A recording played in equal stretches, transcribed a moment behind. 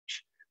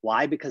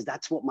Why? Because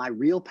that's what my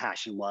real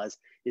passion was,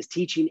 is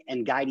teaching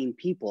and guiding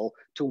people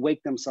to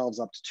wake themselves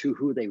up to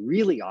who they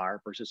really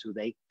are versus who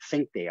they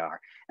think they are.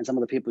 And some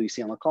of the people you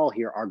see on the call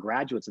here are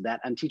graduates of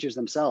that and teachers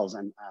themselves,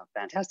 and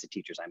fantastic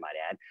teachers, I might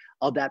add,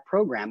 of that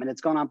program. And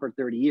it's gone on for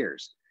 30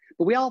 years.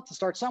 But we all have to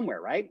start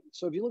somewhere, right?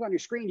 So if you look on your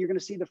screen, you're going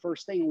to see the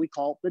first thing we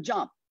call the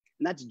jump.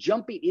 And that's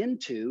jumping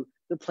into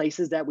the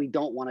places that we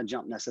don't want to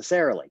jump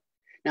necessarily.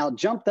 Now,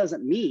 jump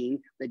doesn't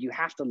mean that you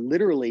have to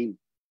literally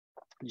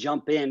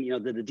jump in, to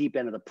the deep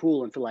end of the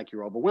pool and feel like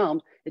you're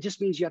overwhelmed. It just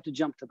means you have to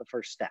jump to the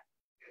first step.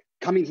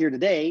 Coming here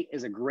today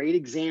is a great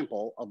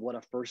example of what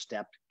a first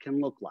step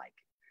can look like,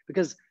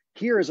 because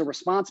here is a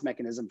response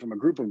mechanism from a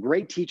group of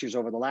great teachers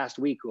over the last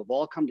week who have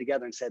all come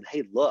together and said,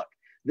 hey, look,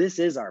 this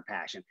is our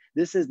passion.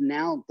 This is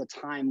now the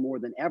time more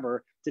than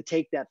ever to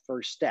take that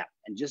first step.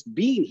 And just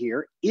being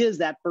here is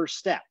that first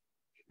step.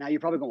 Now you're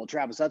probably going, well,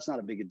 Travis, that's not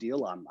a big a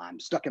deal. I'm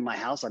stuck in my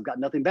house. I've got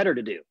nothing better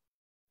to do.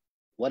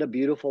 What a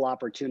beautiful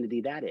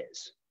opportunity that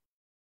is.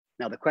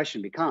 Now the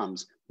question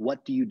becomes,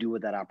 what do you do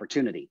with that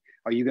opportunity?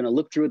 Are you going to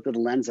look through it through the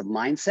lens of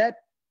mindset,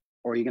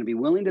 or are you going to be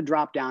willing to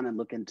drop down and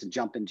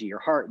jump into your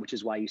heart, which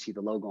is why you see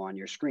the logo on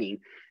your screen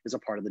as a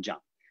part of the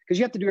jump? Because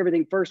you have to do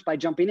everything first by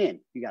jumping in.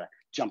 You got to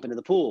jump into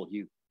the pool.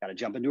 You got to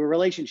jump into a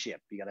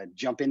relationship. You got to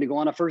jump in to go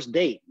on a first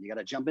date. You got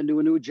to jump into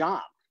a new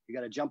job. You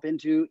got to jump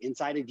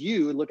inside of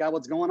you and look at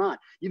what's going on.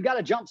 You've got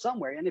to jump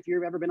somewhere. And if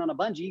you've ever been on a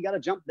bungee, you got to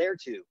jump there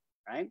too,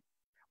 right?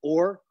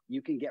 Or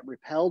you can get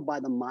repelled by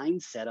the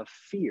mindset of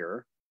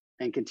fear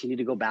and continue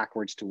to go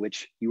backwards to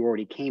which you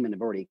already came and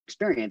have already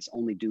experienced,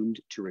 only doomed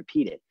to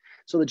repeat it.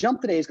 So the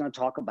jump today is going to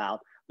talk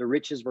about the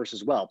riches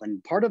versus wealth.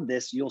 And part of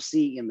this you'll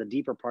see in the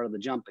deeper part of the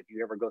jump if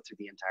you ever go through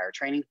the entire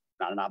training.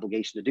 Not an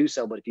obligation to do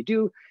so, but if you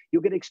do,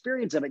 you'll get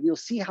experience of it and you'll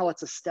see how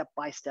it's a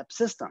step-by-step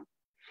system.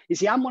 You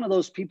see, I'm one of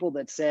those people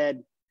that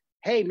said,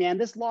 hey man,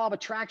 this law of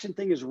attraction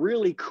thing is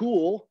really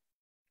cool.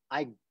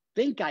 I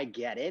think I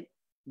get it,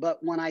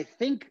 but when I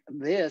think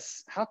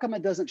this, how come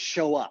it doesn't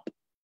show up?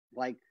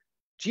 Like,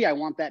 gee, I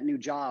want that new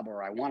job,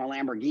 or I want a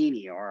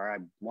Lamborghini, or I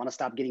want to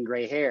stop getting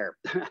gray hair.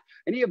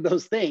 Any of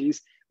those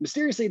things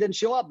mysteriously didn't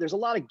show up. There's a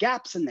lot of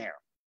gaps in there.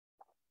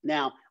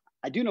 Now,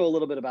 I do know a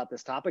little bit about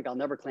this topic. I'll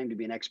never claim to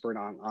be an expert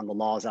on the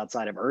laws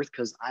outside of Earth,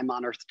 because I'm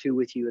on Earth too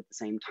with you at the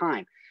same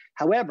time.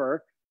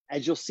 However,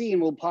 as you'll see, and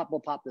we'll pop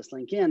this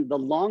link in, the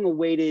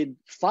long-awaited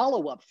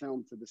follow-up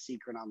film to The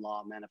Secret on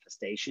Law of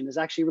Manifestation is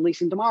actually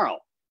releasing tomorrow.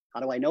 How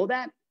do I know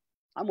that?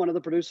 I'm one of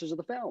the producers of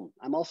the film.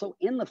 I'm also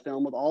in the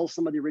film with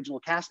some of the original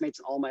castmates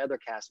and all my other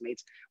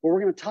castmates, where we're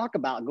going to talk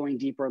about going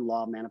deeper in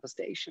law of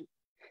manifestation.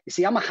 You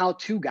see, I'm a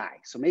how-to guy,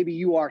 so maybe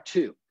you are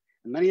too.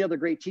 And many other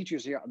great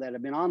teachers here that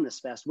have been on this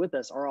fest with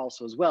us are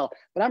also as well.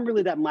 But I'm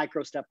really that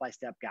micro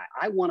step-by-step guy.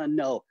 I want to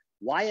know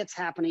why it's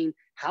happening,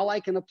 how I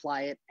can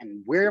apply it,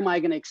 and where am I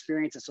going to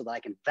experience it so that I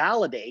can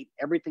validate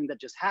everything that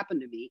just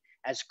happened to me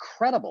as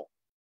credible.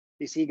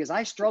 You see, because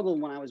I struggled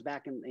when I was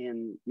back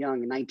in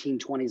young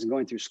 1920s and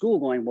going through school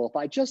going, well, if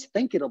I just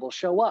think it will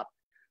show up.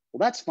 Well,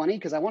 that's funny,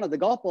 because I wanted the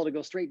golf ball to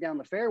go straight down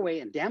the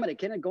fairway, and damn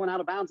it, it going out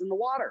of bounds in the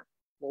water.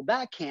 Well,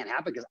 that can't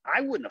happen, because I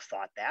wouldn't have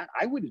thought that.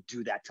 I wouldn't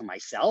do that to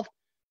myself.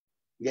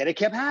 Yet it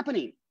kept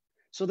happening.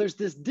 So there's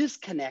this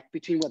disconnect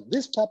between what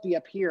this puppy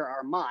up here,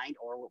 our mind,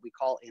 or what we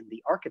call in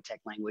the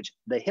architect language,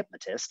 the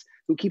hypnotist,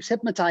 who keeps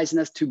hypnotizing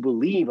us to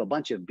believe a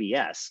bunch of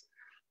BS.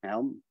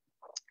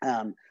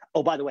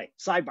 Oh, by the way,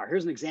 sidebar,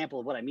 here's an example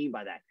of what I mean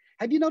by that.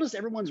 Have you noticed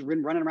everyone's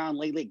been running around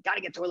lately? Got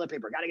to get toilet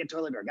paper, got to get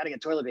toilet paper, got to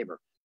get toilet paper.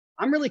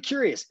 I'm really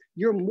curious.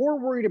 You're more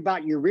worried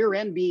about your rear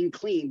end being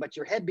clean, but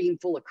your head being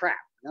full of crap.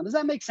 Now, does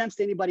that make sense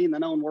to anybody in the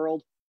known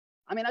world?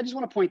 I mean, I just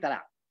want to point that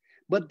out.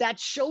 But that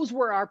shows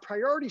where our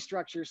priority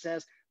structure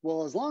says,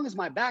 well, as long as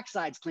my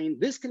backside's clean,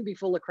 this can be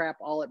full of crap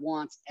all at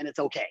once, and it's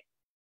okay.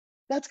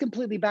 That's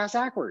completely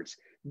backwards.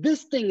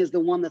 This thing is the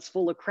one that's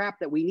full of crap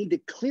that we need to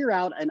clear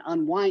out and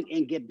unwind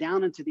and get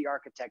down into the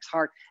architect's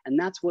heart. And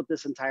that's what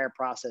this entire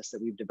process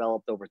that we've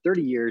developed over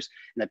 30 years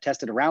and have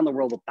tested around the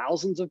world with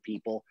thousands of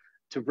people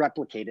to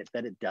replicate it,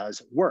 that it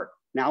does work.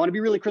 Now, I want to be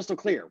really crystal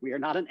clear. We are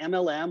not an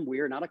MLM. We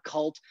are not a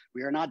cult.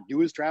 We are not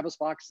do as Travis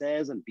Fox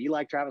says and be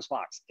like Travis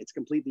Fox. It's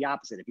completely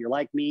opposite. If you're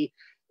like me,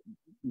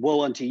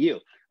 woe unto you,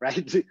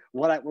 right?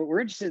 What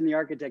we're interested in the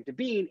architect of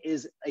being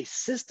is a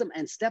system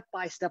and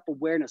step-by-step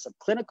awareness of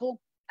clinical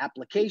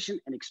application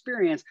and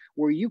experience,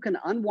 where you can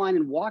unwind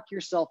and walk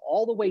yourself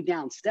all the way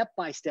down step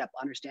by step,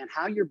 understand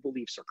how your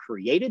beliefs are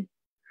created,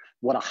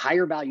 what a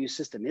higher value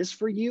system is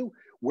for you,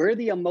 where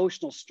the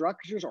emotional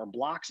structures or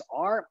blocks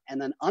are, and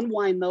then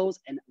unwind those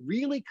and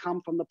really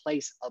come from the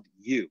place of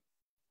you,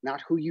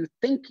 not who you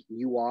think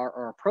you are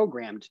or are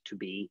programmed to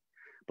be,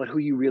 but who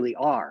you really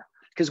are.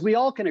 Because we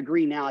all can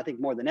agree now, I think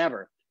more than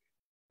ever,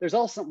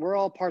 we're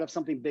all part of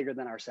something bigger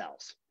than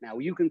ourselves. Now,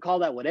 you can call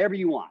that whatever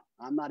you want.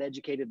 I'm not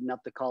educated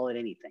enough to call it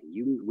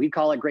anything. We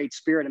call it great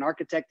spirit and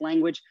architect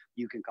language.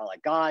 You can call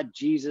it God,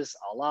 Jesus,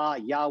 Allah,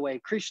 Yahweh,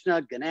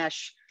 Krishna,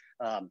 Ganesh,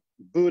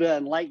 Buddha,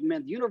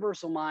 enlightenment,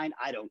 universal mind.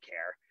 I don't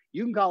care.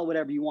 You can call it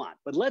whatever you want.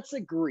 But let's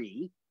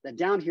agree that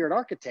down here at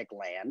architect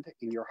land,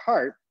 in your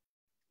heart,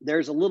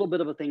 there's a little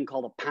bit of a thing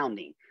called a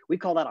pounding. We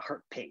call that a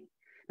heart ping.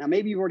 Now,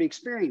 maybe you've already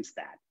experienced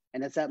that.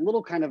 And it's that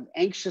little kind of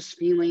anxious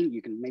feeling.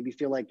 You can maybe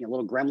feel like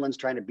little gremlins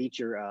trying to beat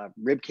your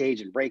rib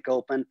cage and break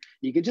open.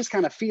 You can just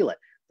kind of feel it.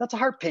 That's a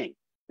heart ping.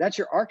 That's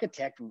your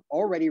architect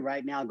already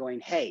right now going,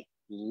 hey,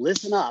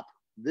 listen up.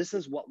 This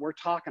is what we're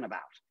talking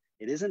about.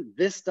 It isn't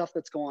this stuff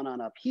that's going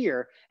on up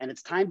here. And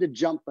it's time to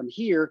jump from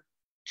here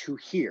to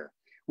here,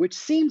 which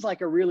seems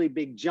like a really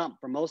big jump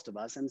for most of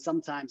us, and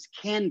sometimes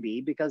can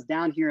be, because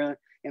down here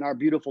in our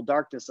beautiful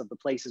darkness of the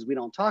places we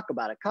don't talk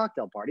about at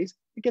cocktail parties,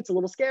 it gets a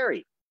little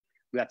scary.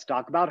 We have to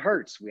talk about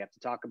hurts. We have to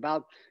talk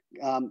about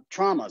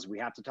traumas. We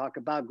have to talk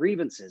about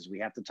grievances. We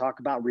have to talk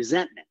about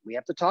resentment. We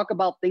have to talk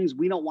about things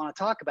we don't want to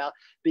talk about,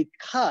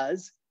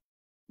 because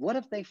what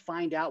if they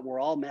find out we're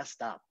all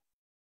messed up?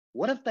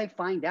 What if they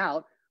find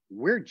out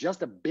we're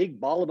just a big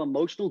ball of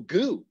emotional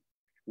goo?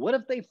 What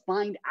if they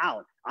find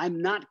out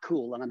I'm not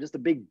cool and I'm just a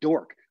big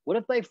dork? What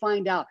if they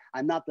find out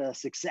I'm not the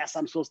success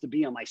I'm supposed to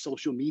be on my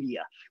social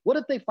media? What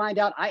if they find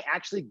out I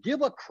actually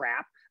give a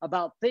crap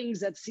about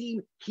things that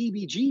seem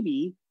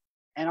heebie-jeebie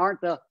and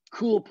aren't the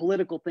cool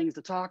political things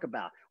to talk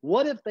about?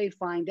 What if they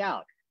find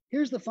out?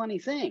 Here's the funny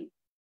thing.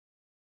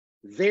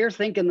 They're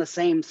thinking the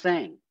same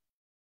thing.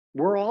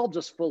 We're all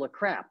just full of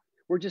crap.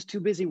 We're just too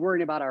busy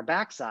worrying about our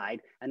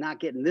backside and not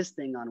getting this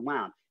thing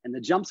unwound. And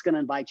the jump's going to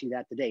invite you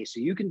that today. So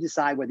you can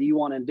decide whether you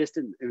want to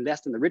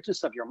invest in the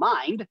richness of your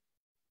mind,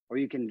 or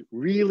you can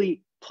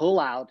really pull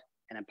out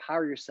and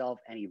empower yourself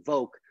and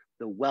evoke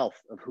the wealth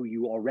of who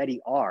you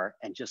already are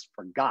and just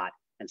forgot,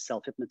 and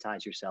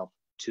self-hypnotize yourself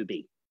to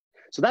be.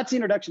 So that's the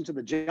introduction to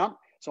the jump.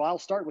 So I'll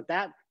start with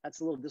that.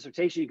 That's a little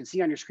dissertation you can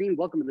see on your screen.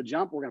 Welcome to the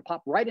jump. We're going to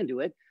pop right into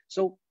it.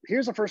 So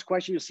here's the first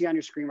question you'll see on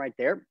your screen right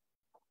there.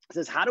 It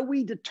says, how do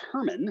we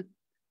determine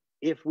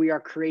if we are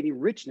creating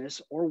richness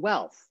or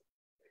wealth?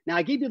 Now,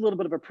 I gave you a little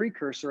bit of a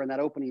precursor in that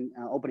opening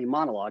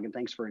monologue, and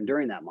thanks for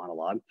enduring that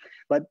monologue,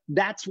 but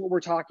that's what we're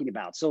talking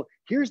about. So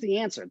here's the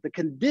answer. The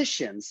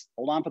conditions,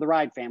 hold on for the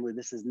ride, family.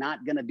 This is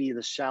not going to be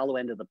the shallow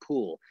end of the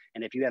pool.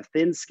 And if you have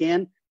thin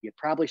skin, you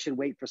probably should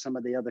wait for some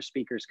of the other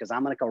speakers, because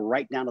I'm going to go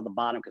right down to the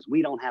bottom, because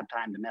we don't have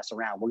time to mess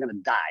around. We're going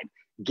to dive.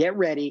 Get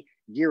ready,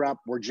 gear up,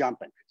 we're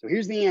jumping. So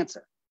here's the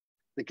answer.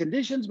 The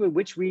conditions with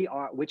which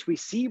we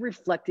see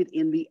reflected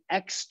in the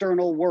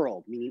external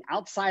world, meaning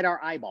outside our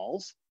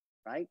eyeballs,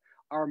 right,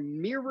 are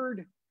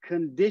mirrored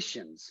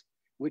conditions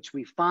which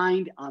we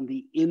find on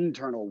the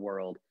internal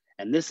world.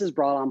 And this is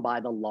brought on by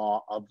the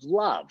law of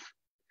love.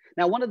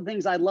 Now, one of the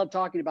things I love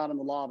talking about in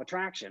the law of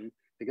attraction,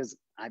 because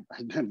I've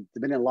been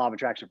in the law of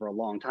attraction for a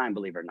long time,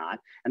 believe it or not,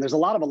 and there's a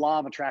lot of law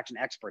of attraction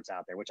experts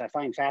out there, which I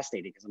find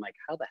fascinating, because I'm like,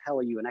 how the hell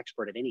are you an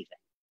expert at anything?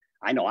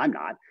 I know I'm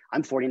not.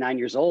 I'm 49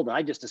 years old, and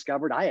I just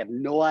discovered I have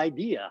no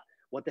idea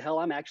what the hell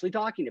I'm actually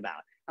talking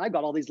about. I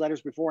got all these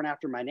letters before and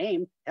after my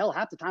name. Hell,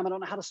 half the time I don't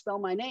know how to spell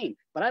my name,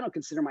 but I don't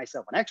consider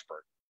myself an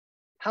expert.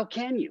 How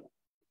can you?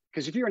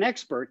 Because if you're an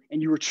expert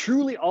and you were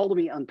truly all the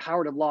way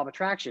empowered of law of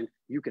attraction,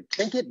 you could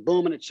think it,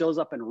 boom, and it shows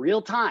up in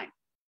real time.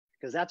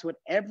 Because that's what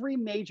every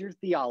major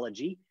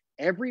theology,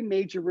 every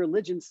major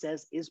religion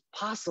says is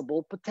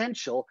possible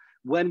potential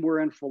when we're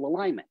in full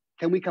alignment.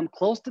 Can we come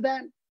close to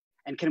that?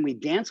 And can we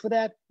dance with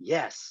that?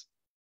 Yes.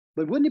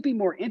 But wouldn't it be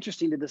more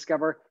interesting to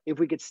discover if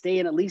we could stay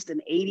in at least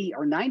an 80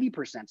 or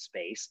 90%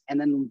 space, and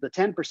then the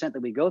 10% that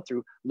we go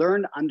through,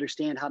 learn to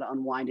understand how to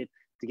unwind it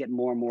to get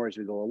more and more as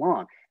we go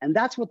along? And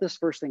that's what this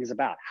first thing is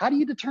about. How do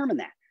you determine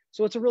that?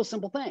 So it's a real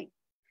simple thing.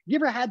 You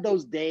ever had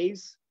those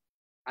days?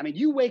 I mean,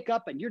 you wake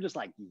up and you're just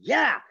like,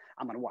 yeah,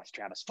 I'm going to watch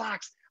Travis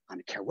Fox on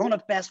the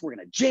Careona Fest. We're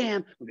going to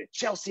jam. We're going to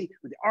Chelsea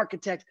with the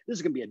architect. This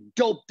is going to be a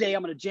dope day.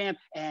 I'm going to jam.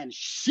 And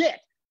shit,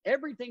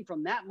 everything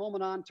from that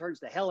moment on turns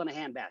to hell in a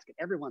handbasket.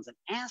 Everyone's an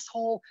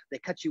asshole. They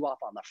cut you off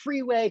on the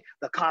freeway.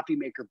 The coffee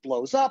maker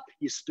blows up.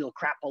 You spill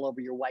crap all over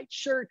your white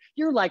shirt.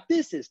 You're like,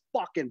 this is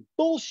fucking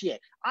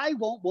bullshit. I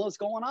won't know what's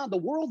going on. The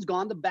world's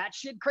gone to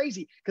batshit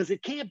crazy, because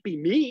it can't be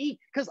me,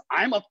 because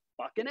I'm a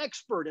fucking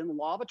expert in the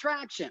law of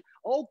attraction.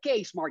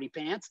 Okay, smarty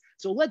pants.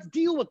 So let's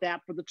deal with that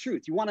for the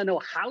truth. You want to know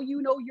how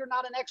you know you're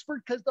not an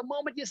expert? Because the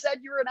moment you said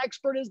you're an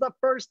expert is the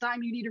first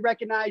time you need to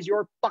recognize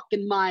your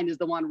fucking mind is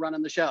the one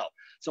running the show.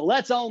 So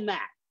let's own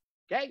that.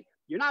 Okay?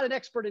 You're not an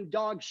expert in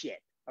dog shit.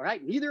 All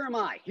right? Neither am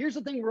I. Here's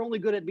the thing we're only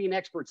good at being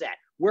experts at.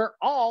 We're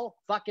all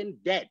fucking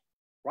dead.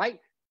 Right?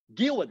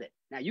 Deal with it.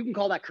 Now, you can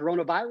call that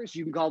coronavirus.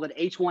 You can call that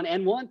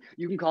H1N1.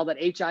 You can call that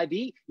HIV.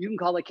 You can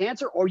call it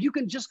cancer, or you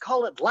can just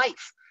call it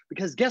life.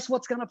 Because guess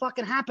what's going to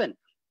fucking happen?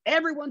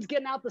 Everyone's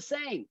getting out the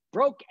same,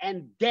 broke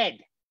and dead.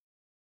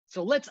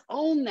 So let's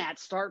own that,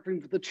 start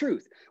from the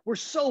truth. We're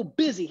so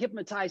busy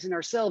hypnotizing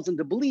ourselves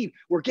into believe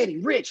we're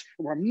getting rich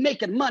and we're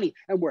making money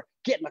and we're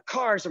getting the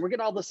cars and we're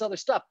getting all this other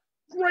stuff.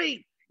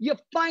 Great. You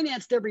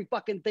financed every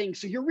fucking thing.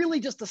 So you're really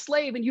just a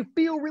slave and you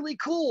feel really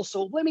cool.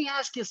 So let me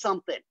ask you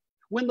something.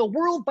 When the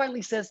world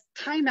finally says,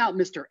 time out,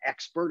 Mr.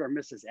 Expert or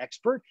Mrs.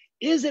 Expert,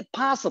 is it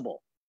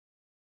possible?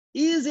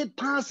 Is it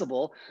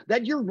possible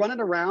that you're running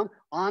around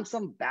on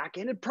some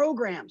back-ended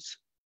programs?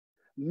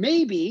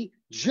 Maybe,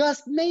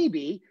 just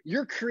maybe,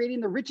 you're creating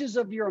the riches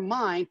of your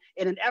mind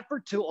in an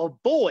effort to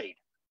avoid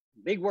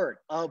big word,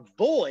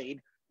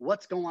 avoid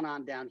what's going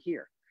on down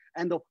here.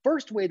 And the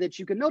first way that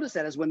you can notice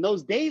that is when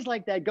those days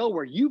like that go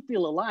where you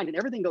feel aligned and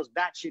everything goes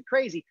batshit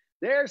crazy,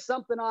 there's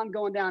something on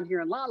going down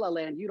here in La La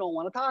Land you don't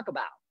want to talk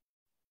about.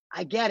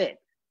 I get it.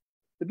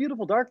 The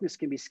beautiful darkness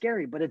can be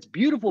scary, but it's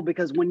beautiful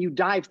because when you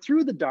dive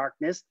through the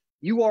darkness,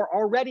 you are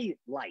already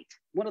light.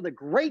 One of the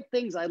great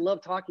things I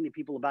love talking to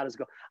people about is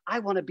go, I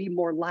want to be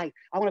more light.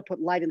 I want to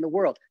put light in the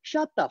world.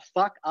 Shut the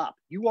fuck up.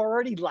 You are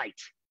already light.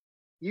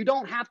 You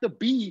don't have to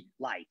be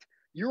light.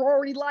 You're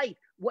already light.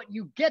 What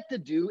you get to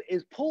do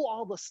is pull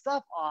all the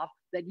stuff off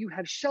that you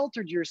have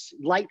sheltered your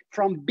light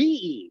from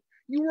being.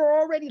 You are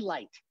already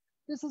light.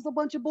 This is a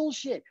bunch of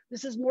bullshit.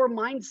 This is more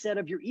mindset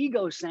of your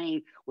ego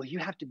saying, well, you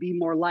have to be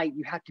more light.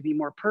 You have to be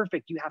more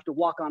perfect. You have to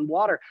walk on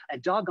water,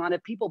 and doggone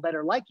it, people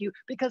better like you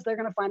because they're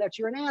going to find out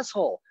you're an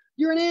asshole.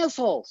 You're an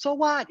asshole. So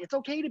what? It's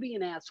okay to be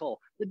an asshole.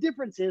 The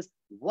difference is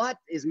what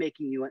is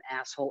making you an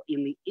asshole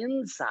in the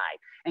inside,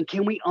 and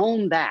can we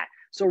own that?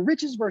 So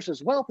riches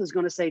versus wealth is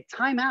going to say,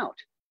 time out.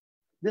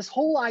 This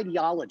whole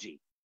ideology,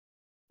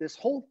 this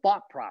whole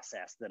thought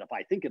process that if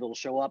I think it'll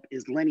show up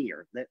is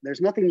linear. There's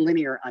nothing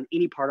linear on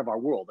any part of our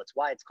world. That's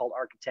why it's called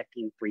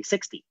Architecting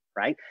 360,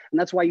 right? And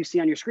that's why you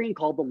see on your screen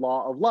called the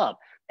law of love.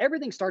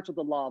 Everything starts with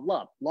the law of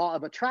love. Law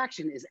of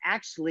attraction is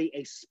actually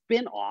a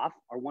spin-off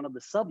or one of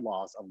the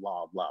sub-laws of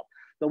law of love.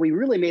 But we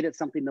really made it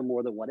something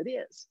more than what it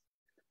is.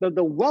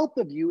 The wealth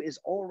of you is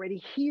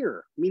already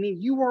here,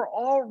 meaning you are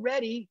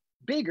already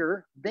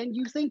bigger than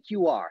you think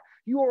you are.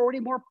 You are already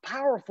more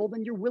powerful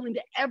than you're willing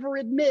to ever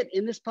admit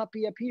in this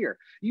puppy up here.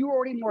 You are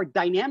already more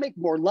dynamic,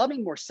 more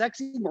loving, more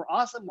sexy, more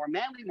awesome, more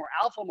manly, more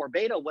alpha, more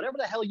beta, whatever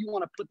the hell you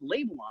want to put the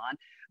label on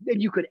than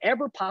you could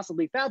ever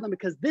possibly fathom,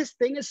 because this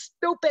thing is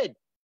stupid.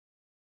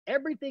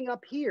 Everything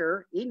up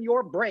here in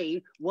your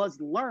brain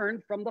was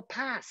learned from the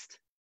past.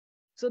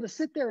 So to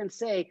sit there and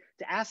say,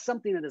 to ask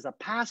something that is a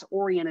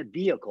past-oriented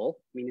vehicle,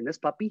 meaning this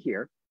puppy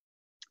here,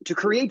 to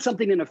create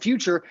something in the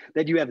future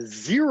that you have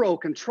zero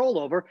control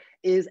over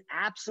is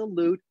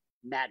absolute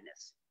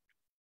madness.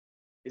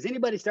 Is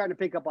anybody starting to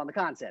pick up on the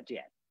concept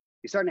yet?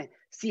 You're starting to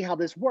see how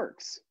this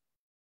works,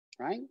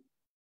 right?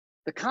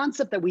 The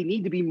concept that we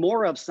need to be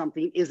more of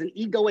something is an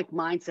egoic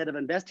mindset of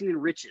investing in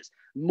riches.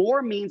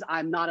 More means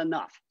I'm not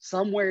enough,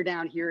 somewhere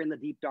down here in the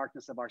deep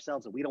darkness of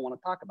ourselves that we don't want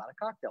to talk about at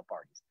cocktail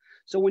parties.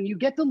 So when you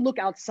get to look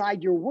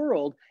outside your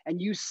world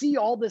and you see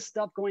all this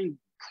stuff going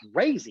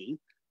crazy,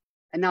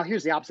 and now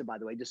here's the opposite, by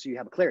the way, just so you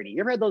have clarity.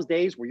 You ever had those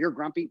days where you're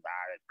grumpy?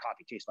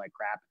 Coffee tastes like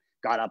crap.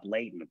 Got up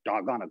late and the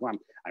doggone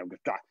I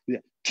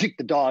kicked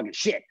the dog and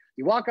shit.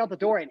 You walk out the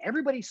door and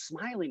everybody's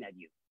smiling at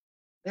you.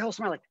 They all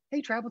smile like,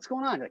 hey, Trav, what's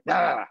going on? You're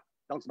like,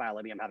 don't smile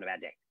at me. I'm having a bad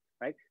day,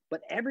 right?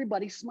 But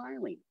everybody's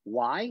smiling.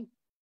 Why?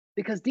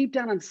 Because deep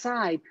down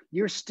inside,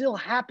 you're still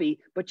happy,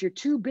 but you're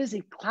too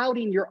busy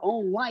clouding your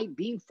own light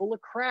being full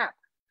of crap.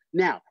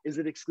 Now, is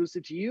it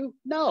exclusive to you?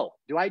 No.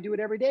 Do I do it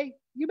every day?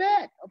 You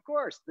bet, of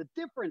course. The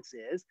difference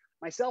is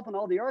myself and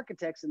all the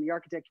architects in the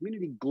architect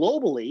community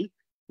globally,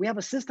 we have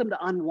a system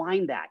to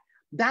unwind that.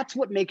 That's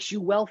what makes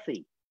you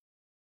wealthy.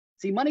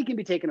 See, money can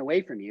be taken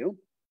away from you.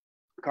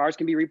 Cars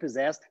can be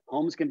repossessed.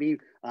 Homes can be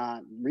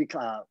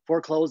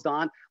foreclosed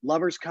on.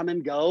 Lovers come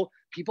and go.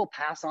 People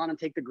pass on and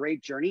take the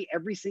great journey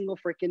every single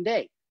freaking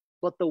day.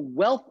 But the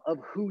wealth of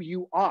who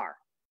you are,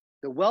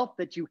 the wealth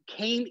that you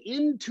came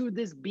into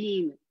this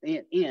being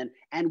in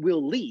and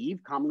will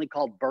leave, commonly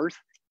called birth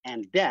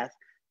and death,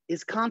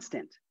 is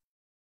constant.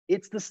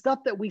 It's the stuff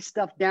that we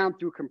stuff down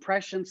through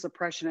compression,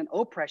 suppression, and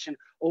oppression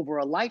over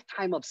a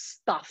lifetime of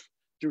stuff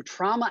through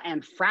trauma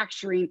and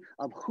fracturing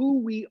of who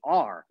we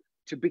are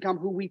to become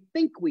who we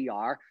think we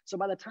are. So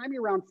by the time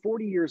you're around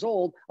 40 years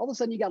old, all of a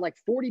sudden you got like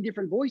 40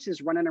 different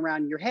voices running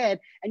around in your head,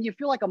 and you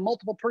feel like a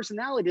multiple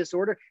personality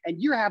disorder, and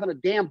you're having a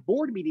damn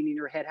board meeting in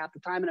your head half the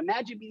time. And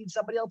imagine meeting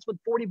somebody else with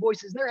 40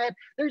 voices in their head.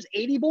 There's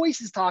 80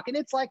 voices talking.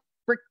 It's like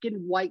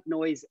freaking white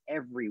noise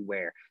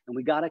everywhere. And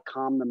we got to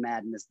calm the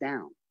madness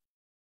down.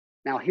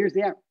 Now, here's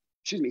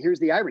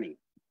the irony.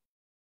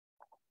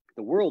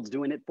 The world's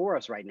doing it for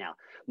us right now.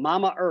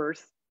 Mama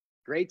Earth,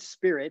 Great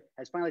Spirit,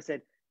 has finally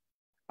said,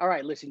 all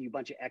right, listen, you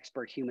bunch of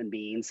expert human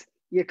beings,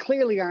 you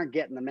clearly aren't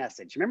getting the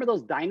message. Remember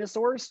those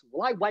dinosaurs?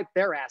 Well, I wiped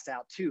their ass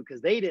out too,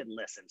 because they didn't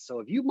listen. So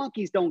if you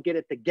monkeys don't get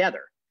it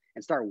together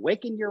and start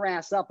waking your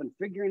ass up and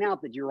figuring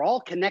out that you're all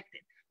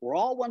connected, we're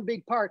all one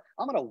big part,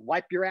 I'm going to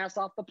wipe your ass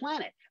off the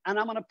planet, and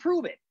I'm going to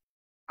prove it.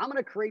 I'm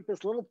going to create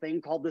this little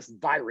thing called this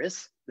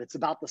virus that's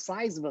about the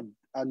size of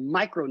a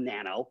micro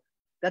nano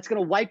that's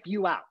going to wipe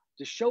you out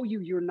to show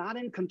you you're not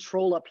in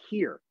control up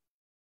here,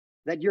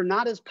 that you're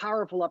not as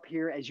powerful up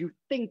here as you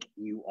think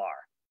you are,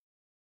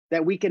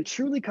 that we can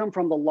truly come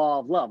from the law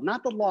of love,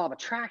 not the law of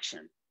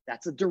attraction.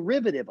 That's a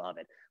derivative of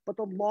it, but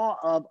the law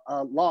of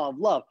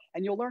love.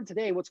 And you'll learn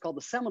today what's called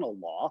the seminal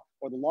law,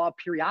 or the law of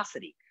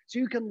curiosity. So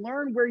you can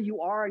learn where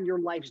you are in your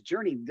life's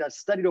journey. I've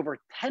studied over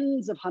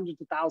tens of hundreds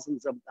of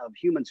thousands of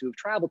humans who have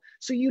traveled.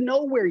 So you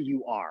know where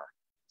you are.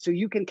 So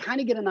you can kind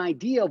of get an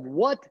idea of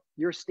what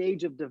your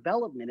stage of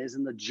development is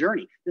in the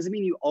journey. Doesn't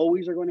mean you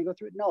always are going to go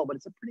through it. No, but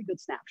it's a pretty good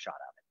snapshot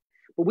of it.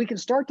 But we can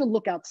start to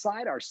look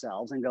outside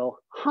ourselves and go,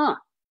 huh,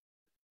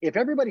 if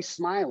everybody's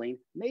smiling,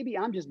 maybe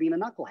I'm just being a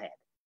knucklehead.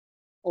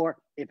 Or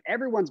if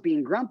everyone's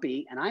being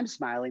grumpy and I'm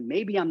smiling,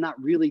 maybe I'm not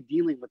really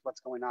dealing with what's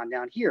going on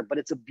down here. But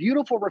it's a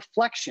beautiful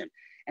reflection.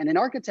 And in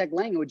architect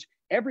language,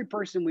 every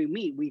person we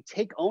meet, we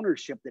take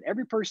ownership that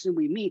every person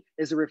we meet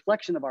is a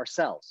reflection of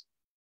ourselves.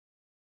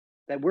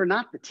 That we're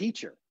not the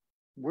teacher,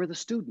 we're the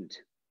student.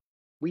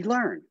 We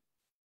learn,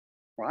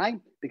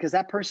 right? Because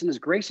that person is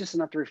gracious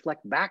enough to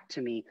reflect back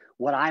to me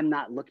what I'm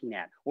not looking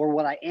at, or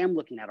what I am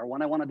looking at, or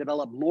what I want to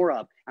develop more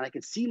of. And I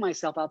can see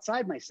myself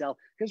outside myself,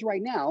 because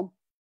right now,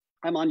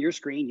 I'm on your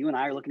screen, you and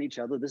I are looking at each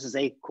other. This is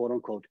a quote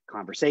unquote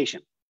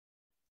conversation.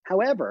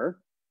 However,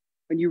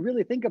 when you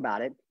really think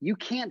about it, you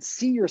can't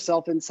see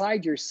yourself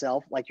inside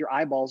yourself like your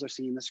eyeballs are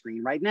seeing the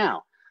screen right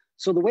now.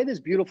 So the way this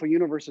beautiful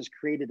universe is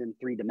created in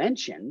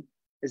 3D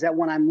is that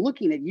when I'm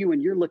looking at you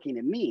and you're looking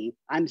at me,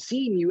 I'm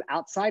seeing you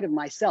outside of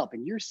myself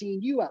and you're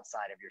seeing you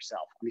outside of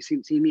yourself. I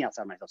mean, seeing me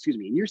outside of myself, excuse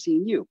me, and you're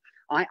seeing you.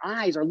 My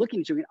eyes are looking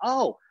at you and,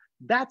 oh,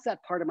 that's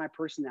that part of my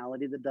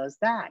personality that does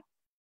that.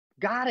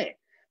 Got it.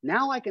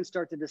 Now I can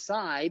start to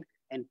decide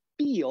and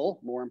feel,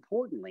 more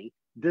importantly,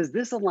 does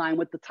this align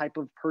with the type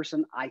of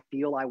person I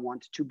feel I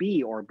want to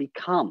be or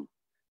become?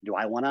 Do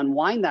I want to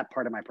unwind that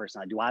part of my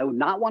personality? Do I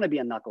not want to be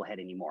a knucklehead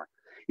anymore?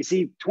 You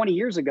see, 20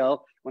 years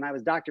ago, when I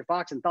was Dr.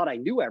 Fox and thought I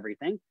knew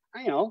everything,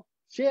 I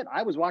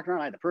was walking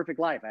around, I had the perfect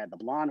life. I had the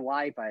blonde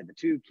wife, I had the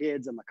 2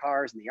 kids and the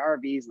cars and the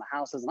RVs and the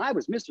houses, and I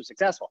was Mr.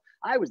 Successful.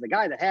 I was the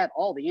guy that had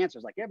all the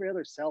answers, like every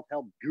other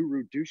self-help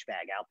guru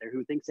douchebag out there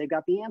who thinks they've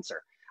got the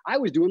answer. I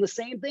was doing the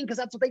same thing because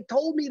that's what they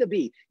told me to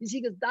be. You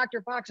see, because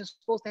Dr. Fox is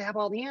supposed to have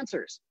all the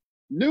answers.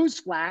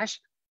 Newsflash,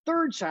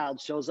 3rd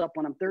child shows up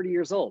when I'm 30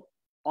 years old,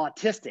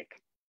 autistic.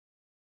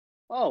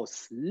 Oh,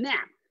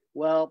 snap.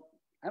 Well,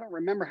 I don't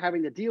remember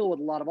having to deal with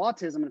a lot of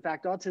autism. In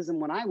fact, autism,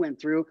 when I went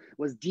through,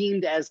 was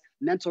deemed as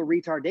mental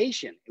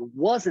retardation. It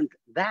wasn't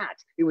that.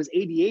 It was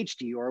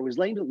ADHD, or it was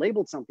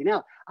labeled something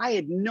else. I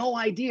had no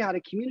idea how to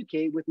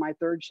communicate with my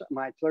third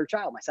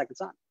child, my second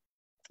son.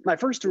 My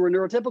first 2 were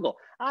neurotypical.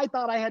 I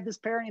thought I had this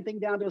parenting thing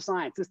down to a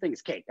science. This thing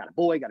is cake. Got a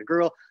boy, got a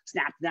girl,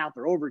 snapped it out.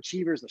 They're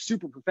overachievers. They're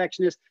super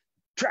perfectionists.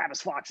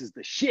 Travis Fox is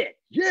the shit.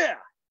 Yeah.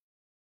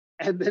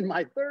 And then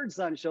my 3rd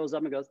son shows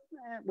up and goes,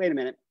 wait a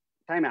minute,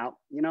 time out.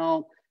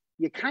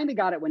 You kind of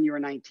got it when you were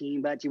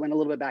 19, but you went a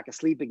little bit back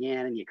asleep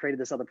again, and you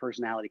created this other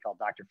personality called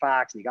Dr.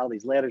 Fox, and you got all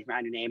these letters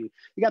behind your name, and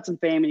you got some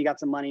fame, and you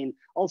got some money, and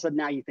all of a sudden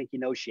now you think you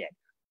know shit.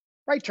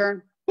 Right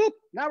turn, boop,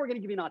 now we're going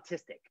to give you an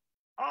autistic.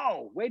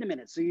 Oh, wait a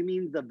minute. So you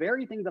mean the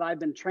very thing that I've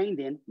been trained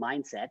in,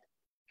 mindset,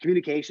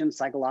 communication,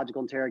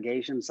 psychological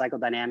interrogation,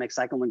 psychodynamics,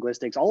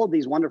 psycholinguistics, all of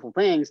these wonderful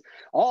things,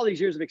 all these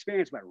years of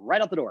experience went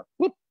right out the door.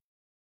 Whoop.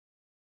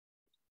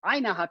 I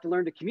now have to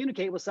learn to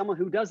communicate with someone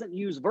who doesn't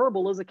use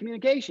verbal as a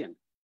communication.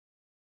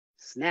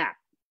 Snap.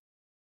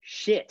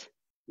 Shit.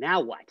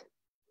 Now what?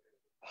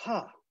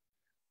 Huh.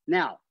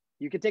 Now,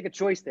 you can take a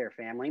choice there,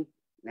 family.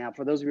 Now,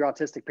 for those of your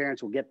autistic parents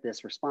who will get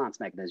this response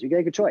mechanism, you can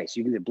take a choice.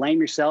 You can either blame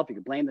yourself, you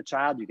can blame the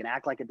child, you can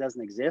act like it doesn't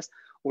exist,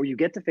 or you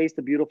get to face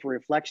the beautiful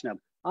reflection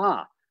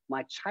of,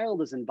 my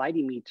child is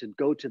inviting me to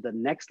go to the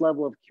next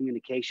level of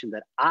communication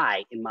that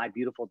I, in my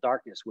beautiful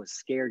darkness, was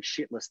scared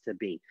shitless to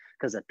be.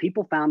 Because if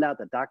people found out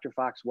that Dr.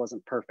 Fox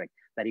wasn't perfect,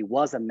 that he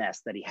was a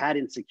mess, that he had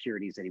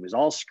insecurities, that he was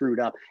all screwed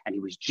up, and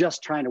he was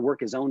just trying to work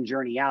his own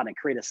journey out and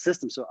create a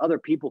system so other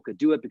people could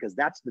do it because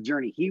that's the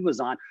journey he was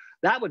on,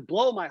 that would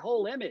blow my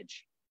whole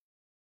image.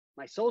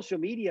 My social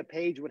media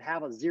page would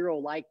have a 0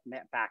 like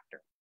factor.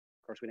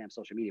 Of course, we didn't have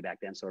social media back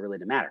then, so it really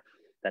didn't matter.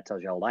 That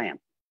tells you how old I am.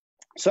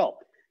 So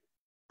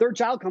 3rd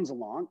child comes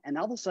along, and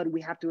all of a sudden we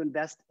have to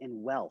invest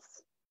in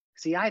wealth.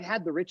 See, I'd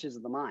had the riches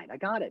of the mind. I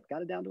got it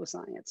down to a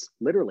science,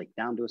 literally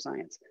down to a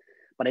science.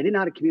 But I didn't know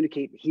how to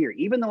communicate here.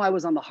 Even though I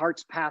was on the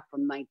heart's path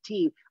from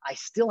 19, I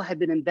still had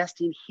been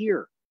investing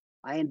here.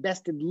 I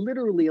invested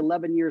literally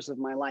 11 years of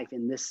my life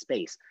in this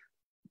space.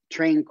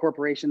 Trained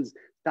corporations,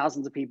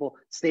 thousands of people,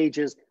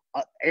 stages,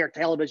 air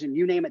television,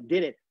 you name it,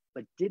 did it,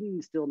 but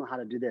didn't still know how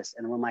to do this.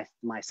 And when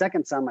my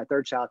second son, my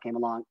 3rd child came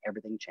along,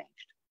 everything changed.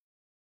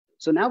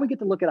 So now we get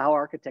to look at how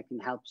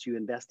architecting helps you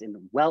invest in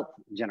wealth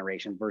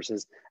generation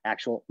versus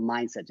actual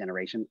mindset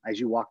generation as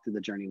you walk through the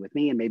journey with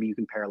me, and maybe you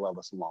can parallel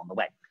this along the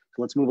way.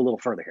 So let's move a little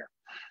further here.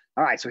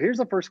 All right, so here's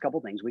the first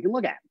couple things we can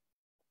look at.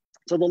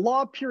 So the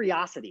law of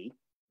periodicity,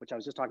 which I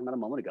was just talking about a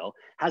moment ago,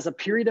 has a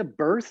period of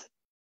birth,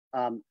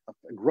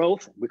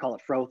 growth, we call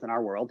it froth in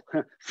our world,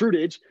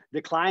 fruitage,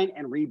 decline,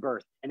 and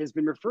rebirth, and has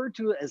been referred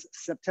to as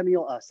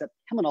septennial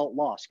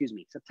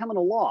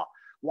law.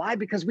 Why?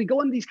 Because we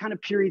go in these kind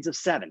of periods of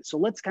 7. So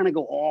let's kind of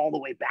go all the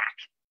way back.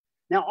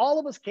 Now, all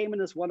of us came in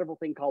this wonderful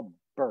thing called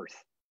birth.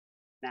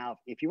 Now,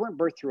 if you weren't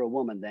birthed through a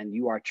woman, then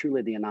you are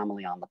truly the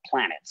anomaly on the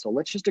planet. So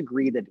let's just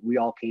agree that we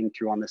all came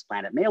through on this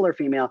planet, male or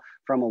female,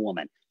 from a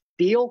woman.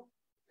 Deal?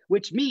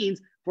 Which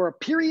means for a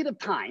period of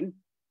time,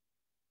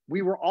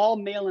 we were all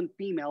male and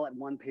female at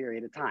one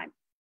period of time.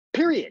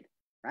 Period,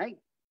 right?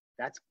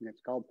 That's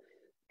called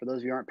For those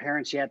of you who aren't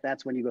parents yet,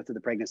 that's when you go through the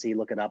pregnancy,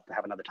 look it up,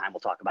 have another time, we'll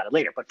talk about it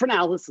later. But for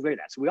now, let's look at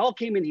that. So we all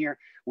came in here,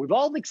 we've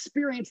all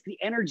experienced the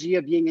energy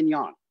of yin and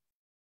yang.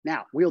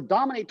 Now, we'll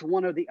dominate to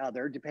one or the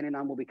other, depending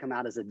on what we come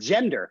out as a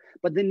gender,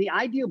 but then the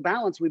ideal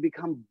balance, we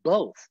become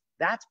both.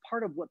 That's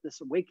part of what this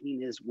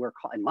awakening is,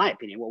 in my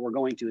opinion, what we're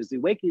going to is the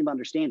awakening of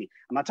understanding.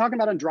 I'm not talking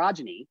about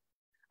androgyny,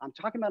 I'm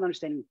talking about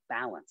understanding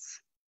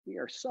balance. We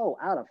are so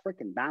out of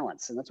freaking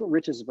balance. And that's what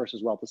riches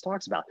versus wealth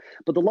talks about.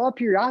 But the law of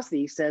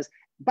periodicity says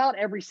about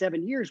every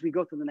 7 years, we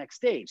go through the next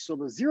stage. So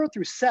the 0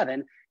 through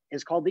 7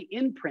 is called the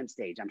imprint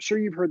stage. I'm sure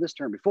you've heard this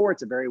term before.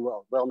 It's a very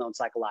well-known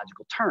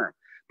psychological term.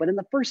 But in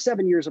the first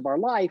 7 years of our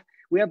life,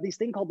 we have these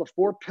thing called the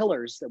 4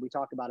 pillars that we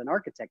talk about in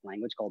architect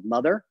language called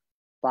mother,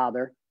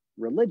 father,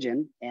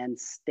 religion, and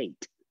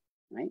state,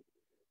 right?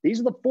 These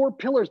are the 4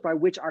 pillars by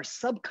which our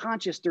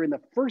subconscious during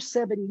the first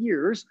 7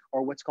 years,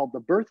 or what's called the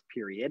birth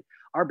period,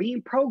 are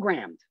being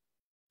programmed.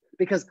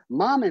 Because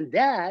mom and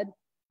dad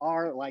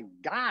are like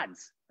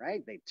gods,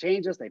 right? They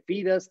change us, they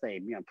feed us,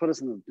 they put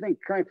us in the thing,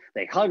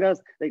 they hug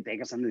us, they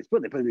take us in these,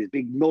 they put in these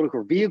big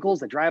motor vehicles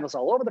that drive us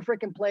all over the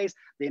freaking place.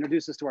 They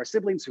introduce us to our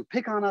siblings who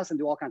pick on us and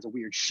do all kinds of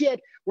weird shit.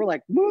 We're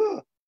like,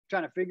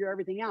 trying to figure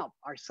everything out.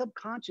 Our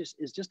subconscious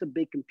is just a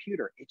big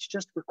computer. It's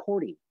just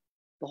recording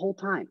the whole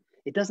time.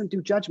 It doesn't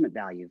do judgment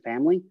value,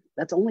 family.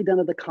 That's only done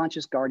at the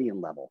conscious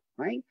guardian level,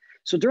 right?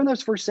 So during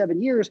those first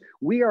 7 years,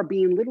 we are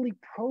being literally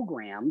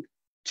programmed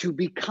to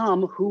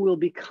become who we'll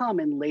become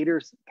in later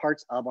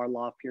parts of our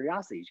law of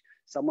periodicity.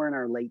 Somewhere in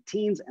our late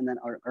teens and then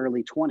our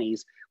early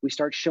 20s, we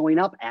start showing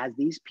up as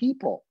these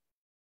people.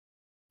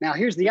 Now,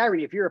 here's the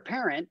irony. If you're a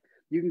parent,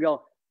 you can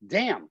go,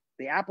 damn,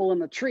 the apple in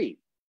the tree.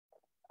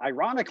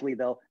 Ironically,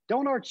 though,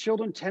 don't our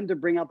children tend to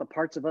bring out the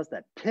parts of us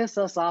that piss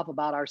us off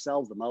about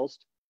ourselves the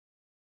most?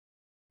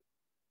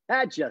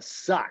 That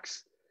just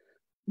sucks.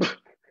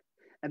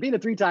 And being a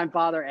 3-time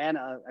father and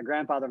a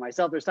grandfather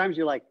myself, there's times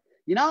you're like,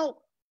 you're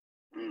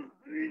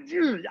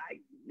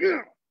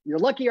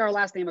lucky our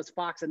last name is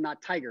Fox and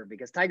not Tiger,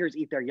 because tigers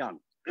eat their young.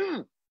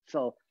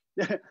 So,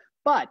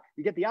 but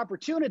you get the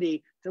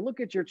opportunity to look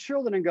at your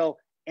children and go,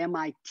 am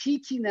I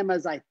teaching them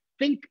as I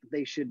think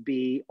they should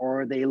be,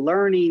 or are they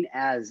learning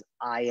as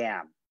I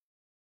am?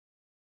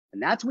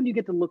 And that's when you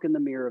get to look in the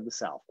mirror of the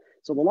self.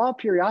 So the law of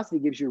periodicity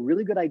gives you a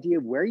really good idea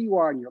of where you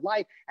are in your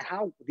life and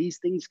how these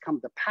things come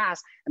to pass,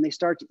 and they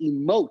start to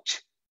emote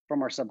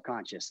from our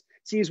subconscious.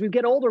 See, as we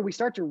get older, we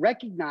start to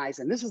recognize,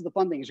 and this is the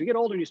fun thing, as we get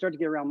older and you start to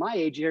get around my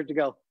age, you start to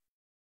go,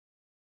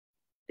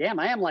 damn,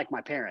 I am like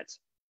my parents.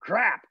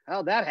 Crap,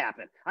 how'd that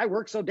happen? I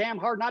worked so damn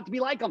hard not to be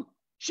like them.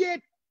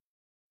 Shit,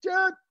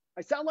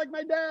 I sound like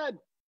my dad.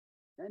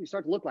 And you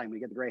start to look like him when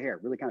you get the gray hair.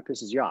 It really kind of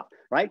pisses you off,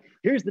 right?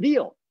 Here's the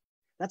deal.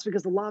 That's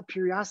because the law of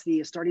periodicity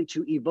is starting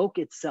to evoke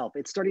itself.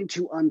 It's starting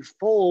to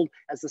unfold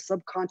as the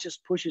subconscious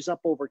pushes up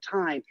over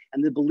time,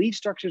 and the belief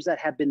structures that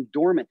have been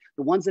dormant,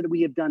 the ones that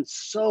we have done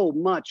so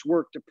much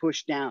work to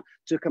push down,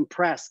 to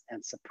compress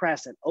and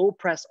suppress and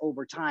oppress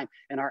over time,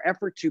 in our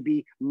effort to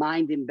be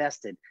mind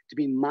invested, to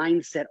be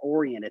mindset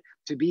oriented,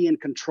 to be in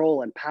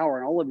control and power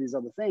and all of these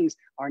other things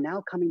are now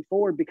coming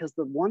forward, because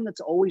the one that's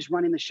always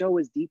running the show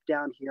is deep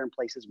down here in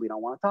places we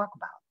don't want to talk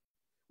about.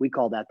 We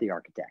call that the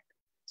architect.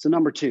 So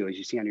number 2, as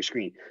you see on your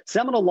screen,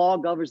 seminal law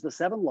governs the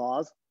 7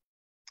 laws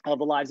of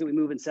the lives that we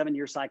move in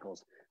 7-year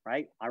cycles,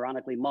 right?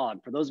 Ironically,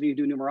 MOG. For those of you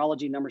who do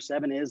numerology, number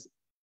 7 is,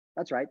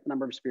 that's right, the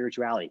number of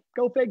spirituality.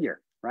 Go figure,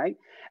 right?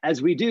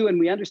 As we do and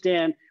we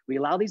understand, we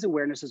allow these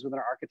awarenesses within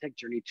our architect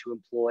journey to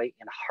employ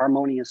in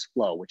harmonious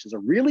flow, which is a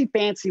really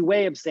fancy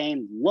way of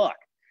saying, look,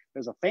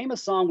 there's a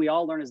famous song we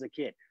all learned as a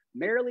kid.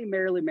 Merrily,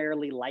 merrily,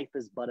 merrily, life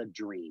is but a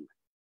dream,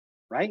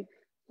 right?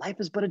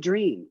 Life is but a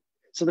dream.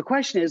 So the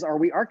question is, are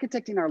we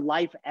architecting our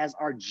life as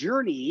our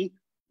journey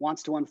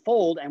wants to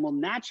unfold and will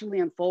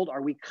naturally unfold?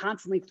 Are we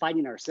constantly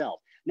fighting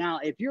ourselves?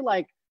 Now, if you're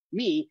like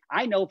me,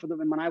 I know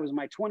when I was in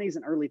my 20s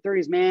and early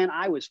 30s, man,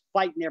 I was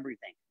fighting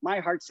everything.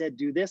 My heart said,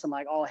 do this. I'm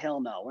like, oh, hell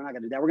no, we're not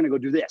going to do that. We're going to go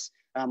do this.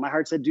 My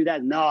heart said, do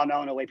that. No,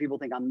 wait, people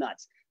think I'm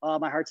nuts.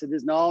 My heart said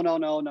this.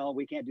 No,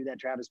 we can't do that,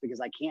 Travis,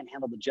 because I can't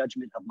handle the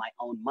judgment of my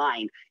own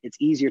mind. It's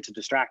easier to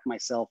distract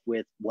myself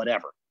with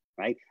whatever.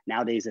 Right?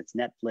 Nowadays, it's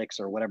Netflix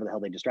or whatever the hell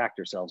they distract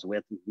themselves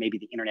with, maybe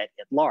the internet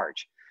at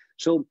large.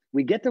 So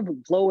we get to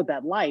flow with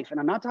that life. And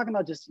I'm not talking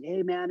about just,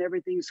 hey, man,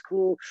 everything's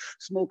cool,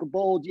 smoke a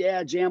bowl,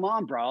 yeah, jam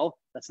on, bro.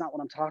 That's not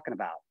what I'm talking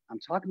about. I'm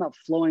talking about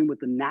flowing with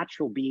the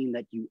natural being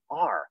that you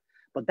are.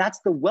 But that's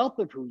the wealth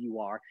of who you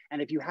are.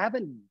 And if you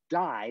haven't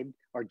dove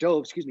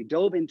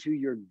into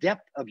your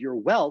depth of your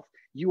wealth,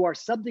 you are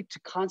subject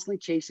to constantly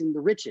chasing the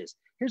riches.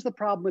 Here's the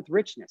problem with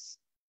richness.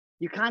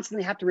 You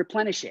constantly have to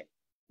replenish it.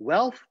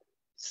 Wealth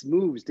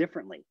moves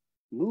differently,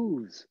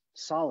 moves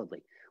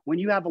solidly. When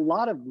you have a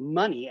lot of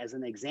money, as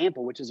an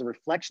example, which is a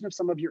reflection of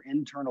some of your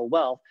internal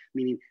wealth,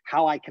 meaning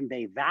how I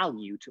convey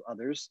value to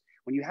others,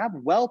 when you have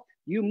wealth,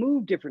 you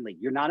move differently.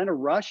 You're not in a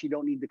rush. You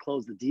don't need to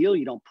close the deal.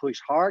 You don't push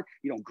hard.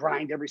 You don't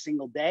grind every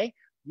single day.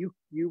 You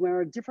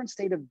are in a different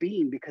state of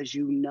being because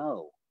you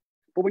know.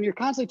 But when you're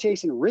constantly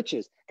chasing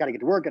riches, got to get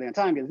to work, got to get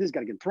on time, got to get this, got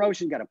to get a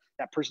promotion,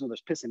 that person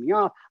that's pissing me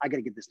off. I got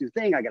to get this new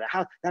thing. I got a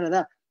house,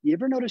 You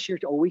ever notice you're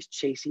always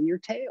chasing your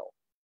tail?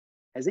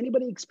 Has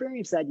anybody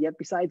experienced that yet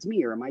besides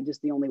me, or am I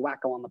just the only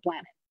wacko on the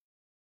planet?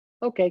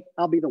 Okay,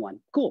 I'll be the one.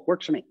 Cool,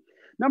 works for me.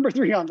 Number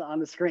 3 on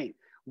the screen.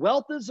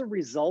 Wealth is a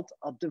result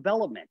of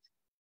development.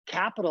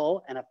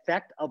 Capital, an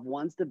effect of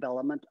one's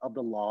development of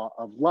the law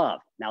of love.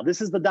 Now, this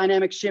is the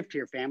dynamic shift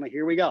here, family.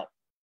 Here we go.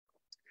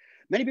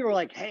 Many people are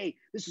like, hey,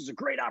 this is a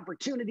great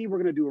opportunity. We're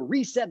going to do a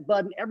reset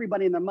button.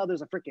 Everybody and their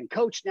mother's a freaking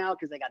coach now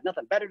because they got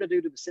nothing better to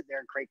do to sit there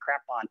and create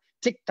crap on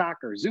TikTok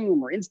or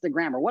Zoom or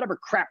Instagram or whatever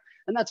crap.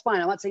 And that's fine.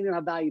 I'm not saying you don't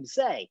have value to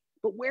say,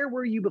 but where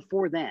were you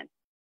before then?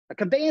 A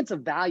conveyance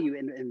of value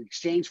in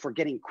exchange for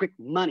getting quick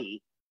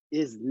money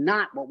is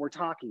not what we're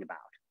talking about.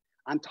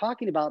 I'm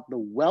talking about the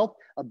wealth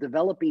of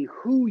developing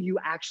who you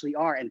actually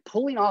are and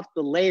pulling off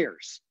the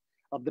layers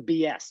of the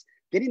BS.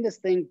 Getting this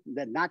thing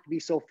that not to be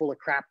so full of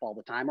crap all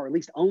the time, or at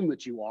least own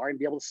that you are and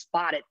be able to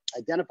spot it,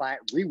 identify it,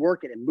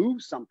 rework it, and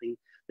move something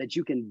that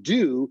you can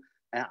do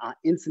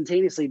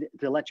instantaneously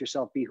to let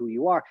yourself be who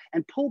you are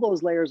and pull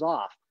those layers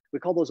off. We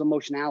call those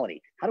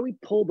emotionality. How do we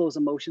pull those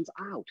emotions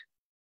out?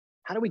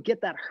 How do we get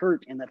that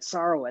hurt and that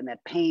sorrow and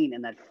that pain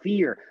and that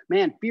fear?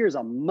 Man, fear is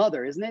a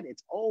mother, isn't it?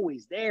 It's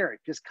always there,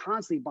 just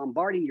constantly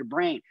bombarding your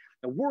brain.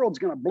 The world's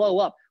going to blow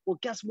up. Well,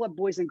 guess what,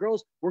 boys and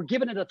girls? We're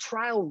giving it a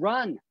trial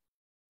run.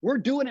 We're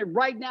doing it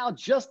right now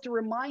just to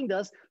remind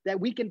us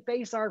that we can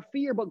face our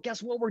fear, but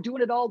guess what? We're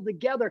doing it all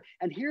together.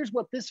 And here's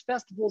what this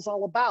festival is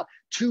all about: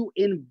 to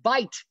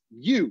invite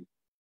you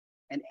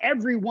and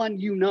everyone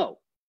you know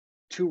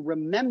to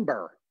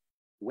remember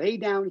way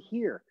down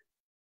here,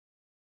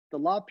 the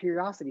law of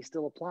curiosity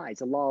still applies.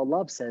 The law of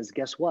love says,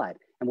 guess what?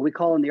 And what we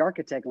call in the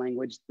architect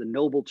language, the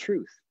noble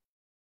truth.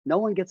 No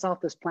one gets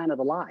off this planet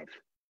alive,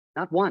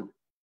 not one.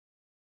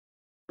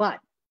 But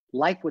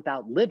life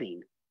without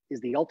living is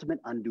the ultimate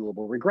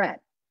undoable regret.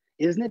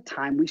 Isn't it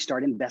time we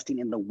start investing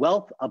in the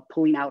wealth of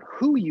pulling out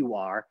who you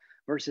are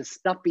versus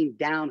stuffing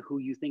down who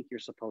you think you're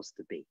supposed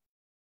to be?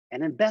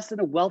 And invest in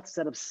a wealth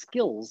set of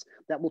skills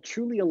that will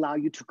truly allow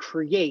you to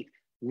create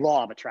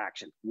law of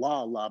attraction,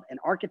 law of love, and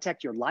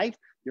architect your life,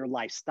 your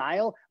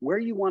lifestyle, where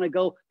you want to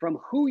go from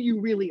who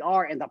you really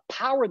are and the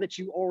power that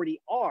you already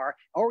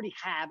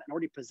have, and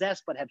already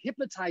possess, but have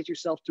hypnotized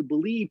yourself to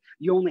believe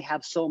you only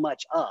have so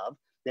much of,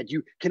 that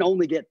you can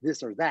only get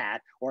this or that,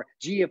 or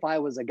gee, if I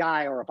was a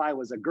guy or if I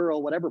was a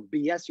girl, whatever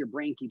BS your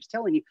brain keeps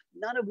telling you,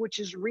 none of which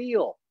is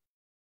real.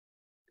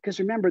 Because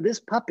remember, this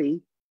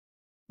puppy,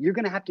 you're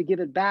going to have to give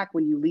it back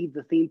when you leave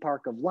the theme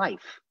park of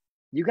life.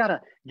 You got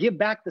to give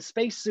back the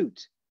spacesuit,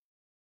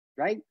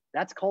 right?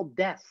 That's called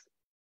death.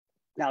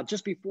 Now,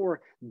 just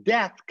before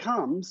death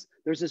comes,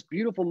 there's this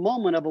beautiful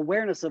moment of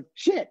awareness of,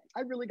 shit,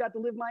 I really got to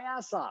live my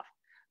ass off.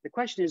 The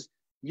question is,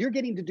 you're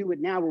getting to do it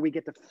now where we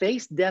get to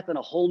face death in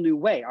a whole new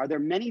way. Are there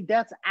many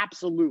deaths?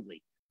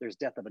 Absolutely. There's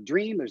death of a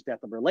dream, there's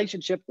death of a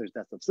relationship, there's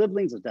death of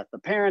siblings, there's death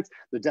of parents,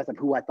 there's death of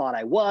who I thought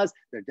I was,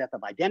 there's death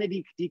of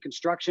identity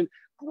deconstruction.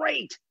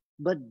 Great,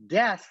 but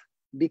death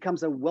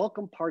becomes a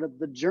welcome part of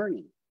the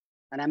journey.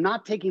 And I'm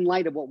not taking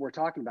light of what we're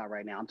talking about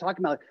right now. I'm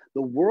talking about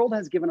the world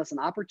has given us an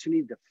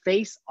opportunity to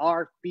face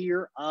our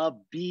fear of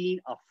being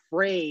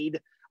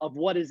afraid of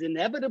what is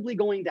inevitably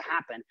going to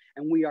happen.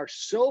 And we are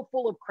so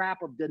full of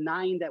crap of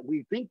denying that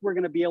we think we're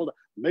going to be able to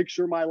make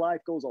sure my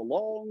life goes a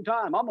long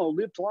time. I'm going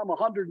to live till I'm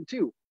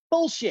 102.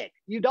 Bullshit.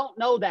 You don't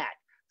know that.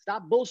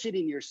 Stop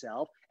bullshitting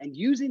yourself and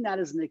using that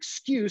as an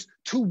excuse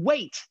to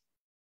wait.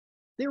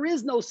 There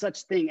is no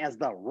such thing as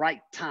the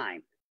right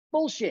time.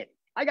 Bullshit.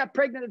 I got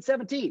pregnant at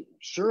 17.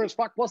 Sure as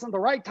fuck wasn't the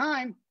right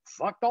time.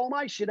 Fucked all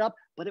my shit up,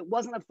 but it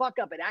wasn't a fuck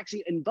up. It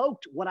actually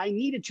invoked what I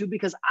needed to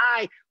because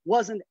I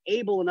wasn't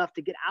able enough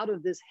to get out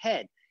of this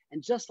head.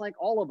 And just like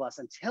all of us,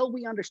 until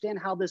we understand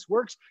how this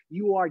works,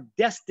 you are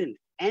destined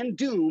and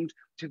doomed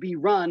to be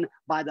run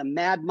by the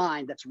mad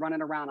mind that's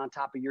running around on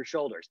top of your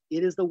shoulders.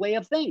 It is the way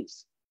of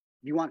things.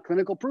 If you want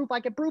clinical proof, I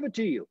can prove it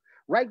to you.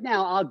 Right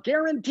now, I'll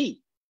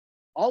guarantee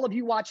all of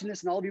you watching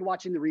this and all of you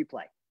watching the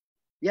replay,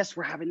 yes,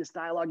 we're having this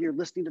dialogue. You're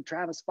listening to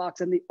Travis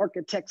Fox and the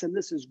architects, and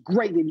this is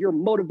great, and you're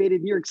motivated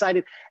and you're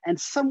excited, and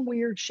some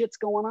weird shit's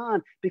going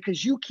on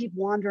because you keep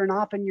wandering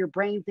off in your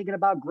brain thinking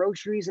about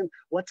groceries and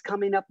what's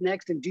coming up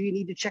next, and do you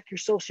need to check your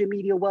social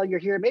media while you're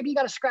here? Maybe you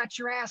got to scratch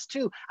your ass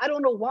too. I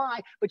don't know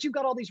why, but you've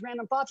got all these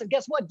random thoughts, and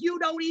guess what? You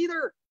don't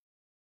either.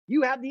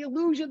 You have the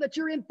illusion that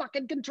you're in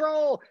fucking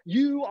control.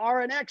 You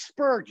are an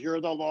expert.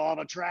 You're the law of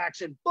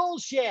attraction.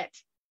 Bullshit.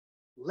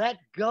 Let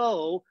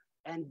go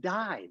and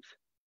dive.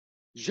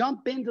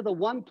 Jump into the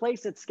one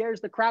place that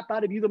scares the crap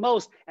out of you the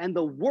most, and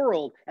the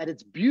world at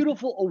its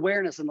beautiful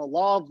awareness and the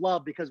law of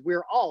love, because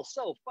we're all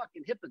so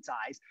fucking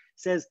hypnotized,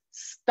 says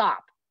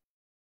stop.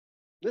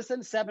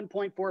 Listen,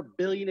 7.4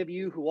 billion of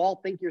you who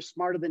all think you're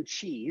smarter than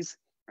cheese,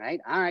 right?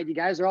 All right, you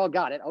guys are all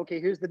got it. Okay,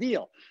 here's the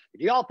deal.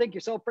 If you all think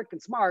you're so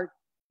freaking smart,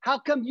 how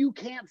come you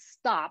can't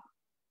stop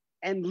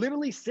and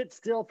literally sit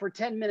still for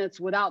 10 minutes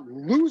without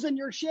losing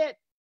your shit?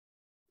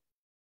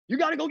 You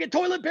got to go get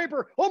toilet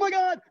paper. Oh my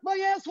God, my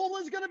asshole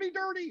is going to be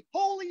dirty.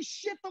 Holy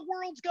shit, the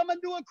world's coming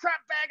to a crap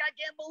bag. I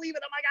can't believe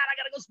it. Oh my God, I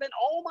got to go spend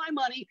all my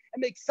money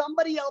and make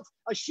somebody else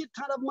a shit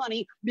ton of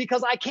money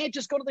because I can't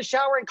just go to the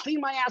shower and clean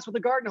my ass with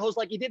a garden hose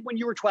like you did when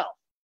you were 12.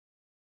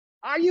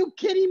 Are you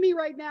kidding me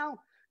right now?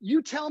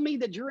 You tell me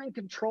that you're in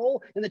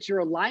control and that your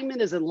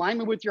alignment is in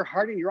alignment with your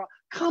heart and your,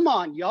 come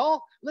on,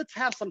 y'all. Let's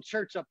have some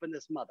church up in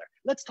this mother.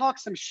 Let's talk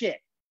some shit.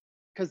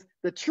 Because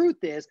the truth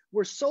is,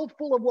 we're so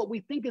full of what we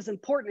think is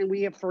important and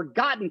we have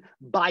forgotten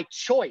by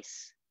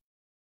choice.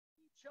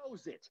 We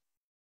chose it.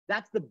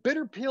 That's the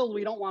bitter pill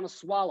we don't want to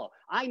swallow.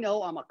 I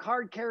know I'm a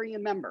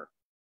card-carrying member.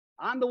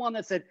 I'm the one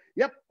that said,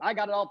 yep, I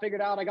got it all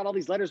figured out. I got all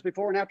these letters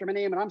before and after my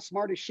name and I'm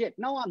smart as shit.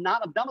 No, I'm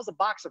not. I'm dumb as a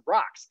box of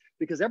rocks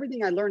because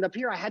everything I learned up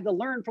here, I had to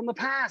learn from the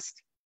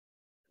past.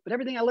 But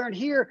everything I learned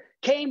here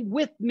came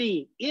with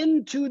me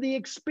into the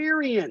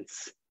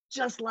experience,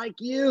 just like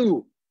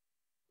you.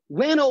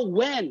 When, oh,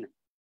 when,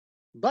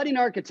 budding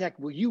architect,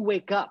 will you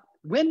wake up?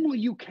 When will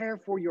you care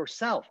for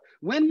yourself?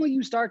 When will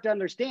you start to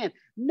understand?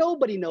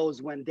 Nobody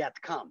knows when death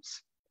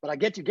comes. But I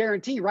get to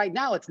guarantee right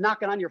now it's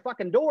knocking on your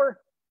fucking door.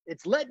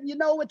 It's letting you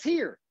know it's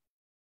here.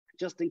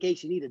 Just in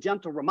case you need a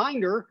gentle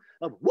reminder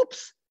of,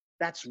 whoops,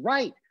 that's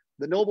right.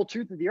 The noble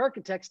truth of the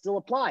architect still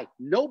apply.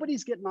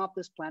 Nobody's getting off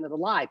this planet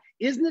alive.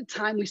 Isn't it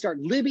time we start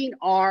living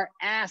our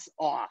ass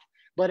off?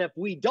 But if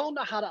we don't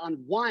know how to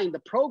unwind the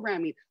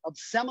programming of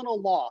seminal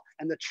law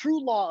and the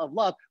true law of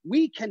love,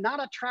 we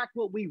cannot attract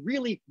what we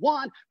really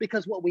want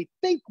because what we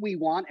think we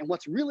want and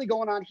what's really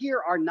going on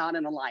here are not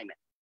in alignment,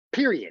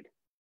 period.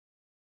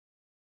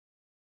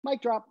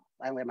 Mic drop.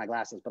 I only have my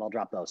glasses, but I'll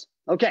drop those.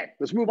 Okay,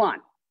 let's move on.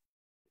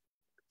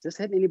 Is this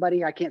hitting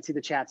anybody? I can't see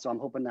the chat, so I'm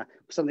hoping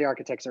some of the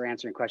architects are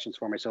answering questions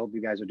for me. So I hope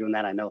you guys are doing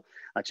that. I know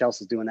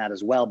Chelsea's doing that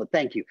as well, but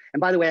thank you.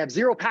 And by the way, I have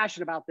zero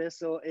passion about this.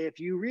 So if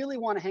you really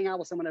want to hang out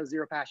with someone who has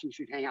zero passion, you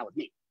should hang out with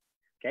me,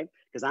 okay?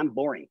 Because I'm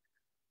boring,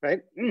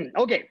 right?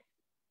 Okay,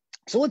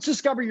 so let's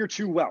discover your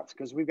true wealth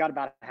because we've got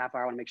about a half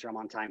hour. I want to make sure I'm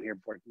on time here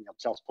before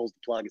Chelsea pulls the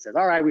plug and says,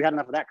 all right, we've had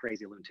enough of that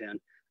crazy loon tune.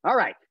 All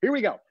right, here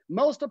we go.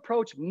 Most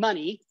approach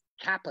money,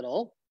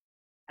 capital,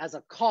 as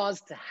a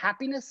cause to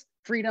happiness,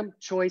 freedom,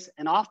 choice,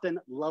 and often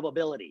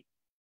lovability.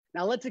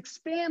 Now let's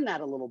expand that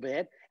a little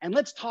bit and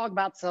let's talk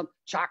about some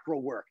chakra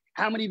work.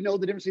 How many of you know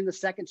the difference between the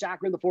second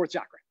chakra and the fourth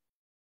chakra?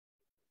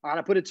 All right,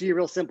 I'll put it to you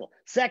real simple.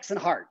 Sex and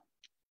heart.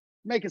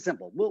 Make it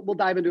simple. We'll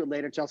dive into it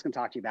later. Chelsea can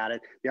talk to you about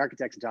it. The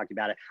architects can talk to you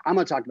about it. I'm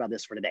going to talk about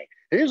this for today.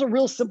 Here's a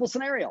real simple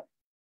scenario.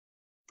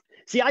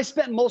 See, I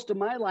spent most of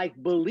my life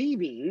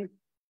believing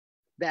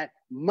that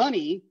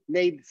money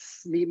made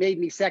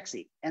me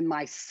sexy and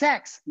my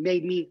sex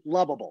made me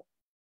lovable.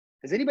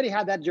 Has anybody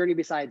had that journey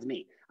besides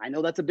me? I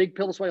know that's a big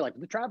pill to swallow. Like,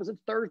 Travis, it's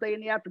Thursday in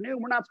the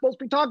afternoon. We're not supposed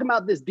to be talking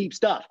about this deep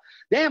stuff.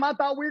 Damn, I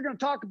thought we were going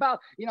to talk about,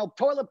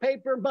 toilet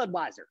paper and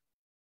Budweiser.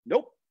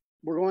 Nope.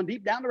 We're going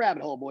deep down the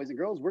rabbit hole, boys and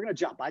girls. We're going to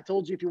jump. I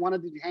told you if you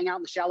wanted to hang out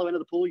in the shallow end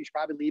of the pool, you should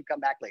probably leave, come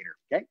back later.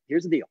 Okay,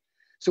 here's the deal.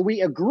 So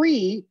we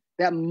agree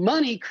that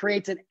money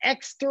creates an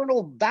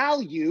external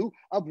value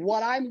of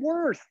what I'm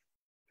worth.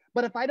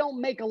 But if I don't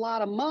make a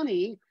lot of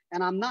money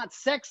and I'm not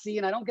sexy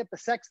and I don't get the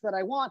sex that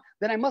I want,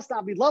 then I must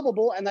not be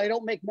lovable and I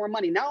don't make more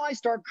money. Now I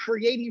start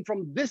creating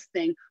from this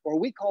thing, or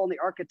we call in the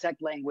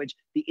architect language,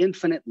 the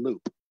infinite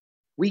loop.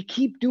 We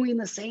keep doing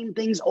the same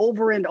things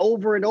over and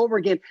over and over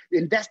again,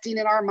 investing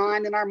in our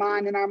mind, in our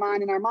mind, in our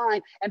mind, in our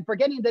mind, and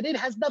forgetting that it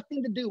has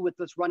nothing to do with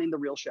us running the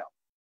real show.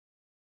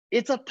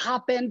 It's a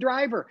top-end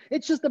driver.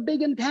 It's just a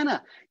big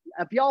antenna.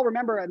 If y'all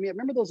remember,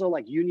 remember those old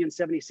like Union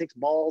 76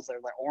 balls? They're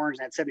like orange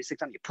and had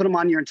 76 on them. You put them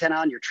on your antenna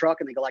on your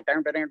truck and they go like,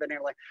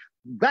 like,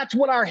 that's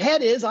what our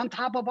head is on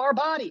top of our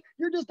body.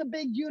 You're just a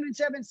big Union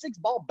 76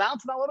 ball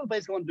bouncing all over the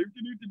place going,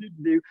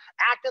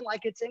 acting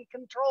like it's in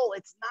control.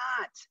 It's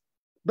not.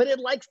 But it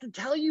likes to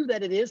tell you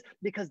that it is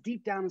because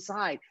deep down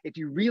inside, if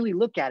you really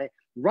look at it,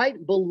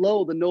 right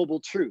below the noble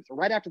truth, or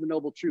right after the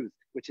noble truth,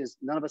 which is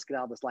none of us get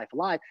out of this life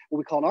alive, what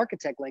we call in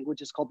architect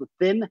language is called the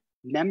thin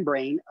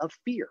membrane of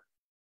fear.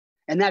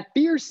 And that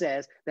fear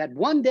says that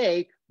one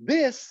day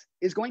this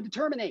is going to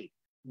terminate.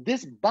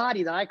 This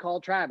body that I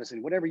call Travis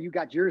and whatever you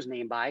got yours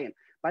named by. And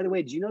by the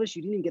way, did you notice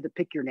you didn't even get to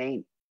pick your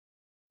name?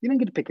 You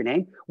didn't get to pick your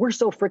name. We're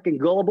so freaking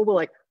gullible. We're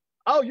like,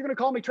 oh, you're going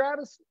to call me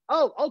Travis?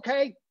 Oh,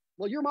 okay.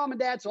 Well, you're mom and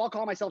dad, so I'll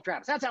call myself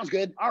Travis. That sounds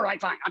good. All right,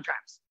 fine. I'm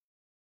Travis.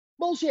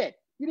 Bullshit.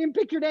 You didn't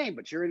pick your name,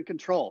 but you're in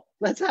control.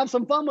 Let's have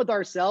some fun with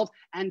ourselves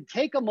and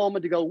take a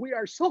moment to go, we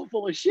are so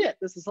full of shit.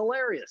 This is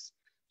hilarious.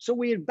 So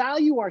we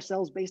value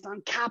ourselves based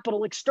on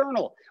capital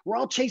external. We're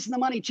all chasing the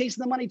money,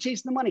 chasing the money,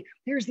 chasing the money.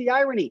 Here's the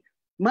irony.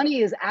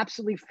 Money is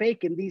absolutely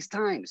fake in these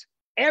times.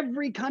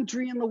 Every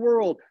country in the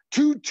world,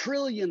 $2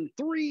 trillion,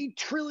 $3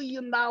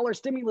 trillion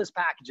stimulus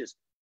packages.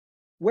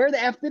 Where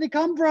the F did it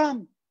come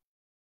from?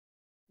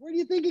 Where do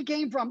you think it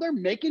came from? They're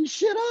making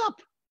shit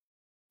up.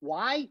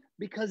 Why?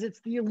 Because it's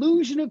the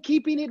illusion of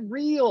keeping it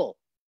real.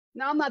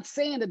 Now, I'm not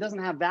saying it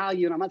doesn't have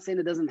value, and I'm not saying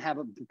it doesn't have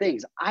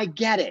things. I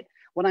get it.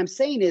 What I'm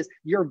saying is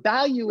your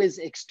value is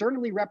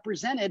externally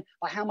represented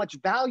by how much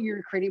value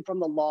you're creating from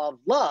the law of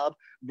love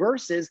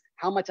versus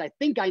how much I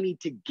think I need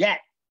to get.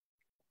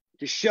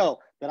 to show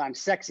that I'm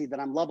sexy, that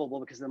I'm lovable,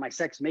 because then my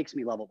sex makes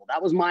me lovable.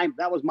 That was my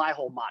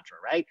whole mantra,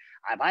 right?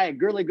 If I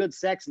had really good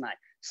sex and I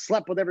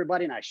slept with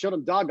everybody and I showed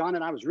them doggone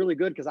it, I was really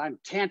good because I'm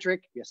tantric.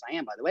 Yes, I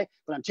am, by the way,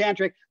 but I'm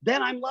tantric.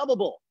 Then I'm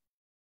lovable.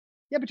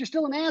 Yeah, but you're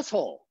still an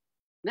asshole.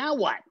 Now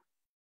what?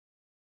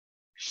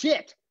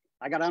 Shit.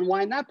 I got to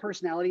unwind that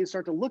personality and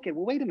start to look at,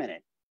 well, wait a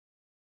minute.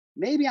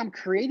 Maybe I'm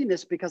creating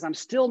this because I'm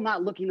still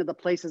not looking at the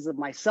places of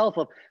myself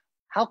of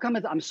how come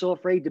I'm so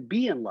afraid to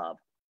be in love,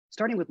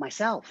 starting with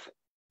myself.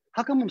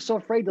 How come I'm so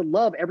afraid to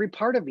love every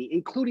part of me,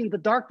 including the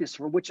darkness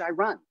from which I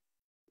run,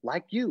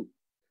 like you?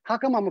 How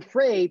come I'm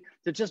afraid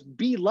to just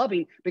be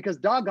loving because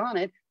doggone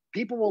it,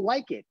 people will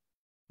like it.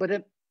 But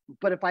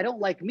if I don't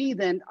like me,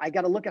 then I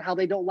got to look at how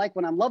they don't like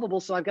when I'm lovable.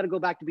 So I've got to go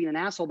back to being an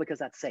asshole because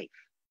that's safe.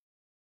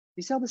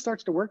 You see how this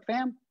starts to work,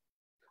 fam?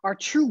 Our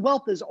true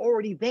wealth is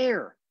already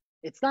there.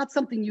 It's not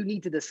something you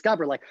need to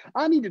discover. Like,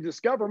 I need to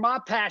discover my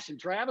passion,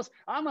 Travis.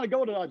 I'm going to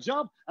go to a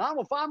jump. I'm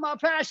going to find my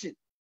passion. Did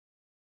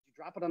you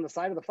drop it on the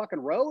side of the fucking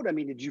road? I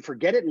mean, did you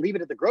forget it and leave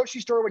it at the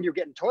grocery store when you're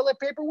getting toilet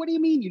paper? What do you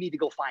mean you need to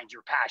go find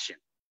your passion?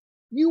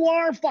 You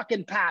are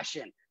fucking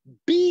passion.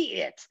 Be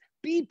it.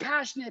 Be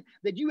passionate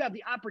that you have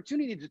the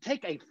opportunity to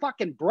take a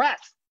fucking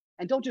breath.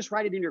 And don't just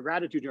write it in your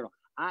gratitude journal.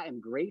 I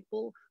am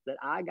grateful that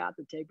I got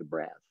to take a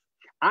breath.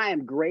 I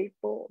am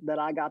grateful that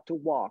I got to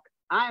walk.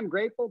 I am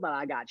grateful that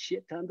I got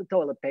shit tons of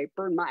toilet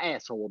paper and my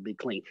asshole will be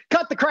clean.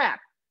 Cut the crap.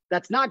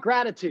 That's not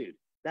gratitude.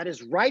 That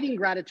is writing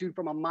gratitude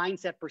from a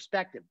mindset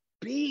perspective.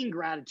 Being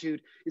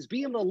gratitude is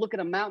being able to look at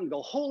a mountain and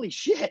go, holy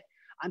shit,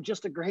 I'm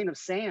just a grain of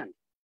sand.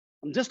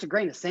 I'm just a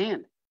grain of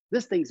sand.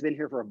 This thing's been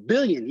here for 1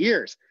 billion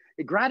years.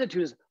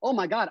 Gratitude is, oh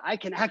my God, I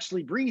can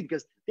actually breathe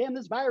because damn,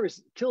 this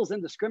virus kills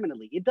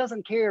indiscriminately. It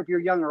doesn't care if you're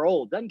young or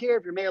old. Doesn't care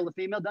if you're male or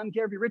female. Doesn't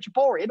care if you're rich or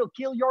poor. It'll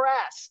kill your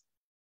ass.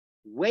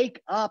 Wake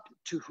up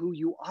to who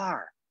you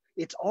are.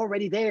 It's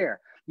already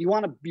there. You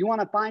want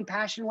to find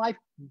passion in life?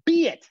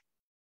 Be it.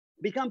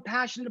 Become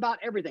passionate about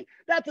everything.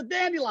 That's a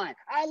dandelion.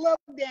 I love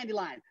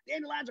dandelions.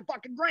 Dandelions are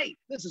fucking great.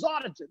 This is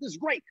awesome. This is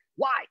great.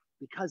 Why?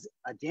 Because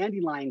a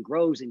dandelion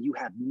grows and you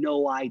have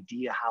no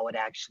idea how it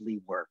actually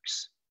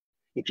works.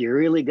 If you're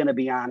really going to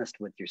be honest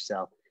with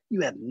yourself,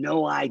 you have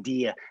no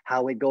idea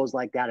how it goes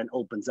like that and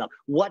opens up.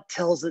 What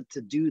tells it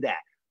to do that?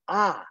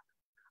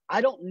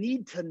 I don't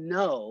need to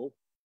know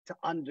to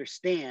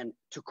understand,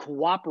 to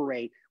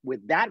cooperate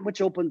with that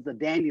which opens the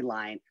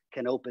dandelion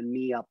can open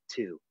me up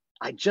too.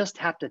 I just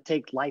have to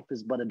take life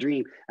as but a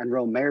dream and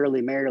row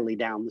merrily, merrily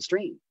down the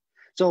stream.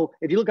 So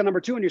if you look at number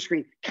 2 on your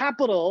screen,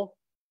 capital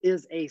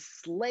is a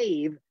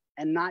slave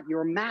and not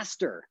your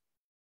master.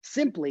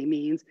 Simply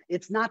means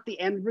it's not the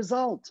end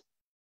result.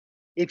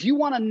 If you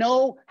want to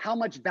know how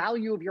much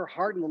value of your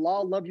heart and the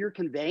law of love you're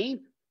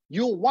conveying,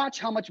 you'll watch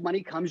how much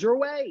money comes your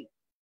way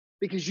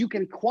because you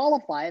can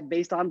qualify it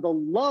based on the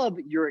love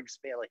you're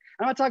exhaling.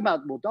 I'm not talking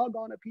about, well,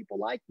 doggone it, people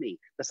like me.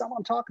 That's not what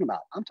I'm talking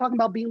about. I'm talking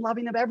about being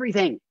loving of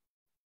everything.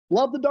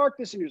 Love the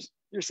darkness in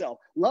yourself.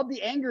 Love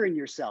the anger in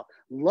yourself.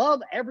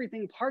 Love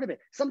everything part of it.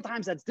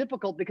 Sometimes that's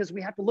difficult because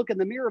we have to look in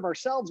the mirror of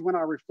ourselves when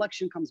our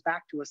reflection comes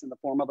back to us in the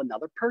form of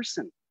another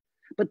person.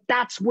 But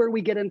that's where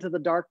we get into the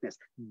darkness.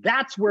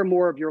 That's where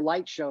more of your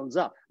light shows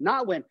up.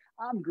 Not when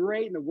I'm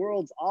great and the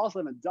world's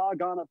awesome and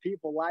doggone it,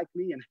 people like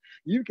me and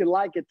you can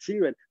like it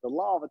too. And the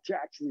law of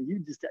attraction, and you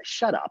just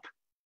shut up.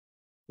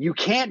 You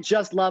can't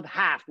just love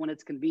half when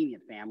it's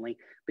convenient, family,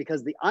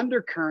 because the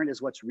undercurrent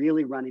is what's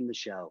really running the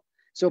show.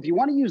 So if you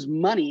want to use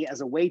money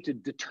as a way to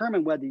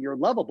determine whether you're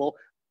lovable,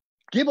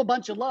 give a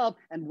bunch of love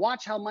and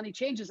watch how money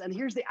changes. And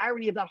here's the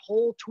irony of that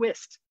whole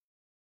twist.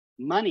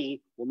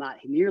 Money will not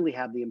nearly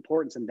have the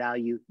importance and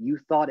value you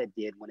thought it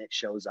did when it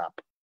shows up.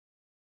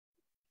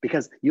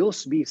 Because you'll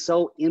be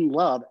so in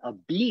love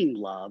of being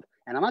loved.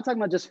 And I'm not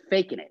talking about just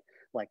faking it.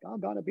 Like, oh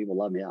God, if people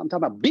love me. I'm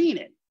talking about being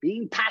it,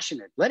 being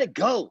passionate. Let it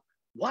go.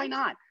 Why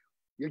not?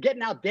 You're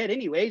getting out dead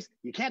anyways.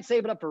 You can't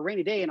save it up for a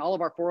rainy day. And all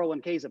of our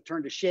 401ks have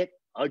turned to shit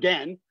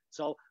again.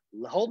 So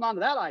holding on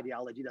to that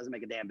ideology doesn't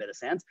make a damn bit of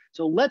sense.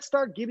 So let's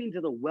start giving to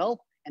the wealth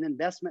and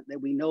investment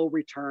that we know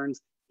returns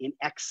in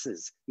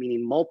X's,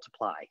 meaning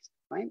multiplies,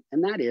 right?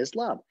 And that is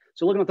love.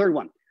 So look at the third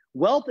one.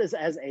 Wealth is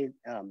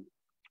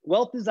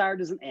wealth desired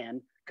as an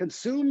end,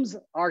 consumes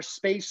our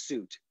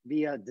spacesuit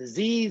via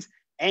disease,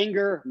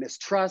 anger,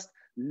 mistrust,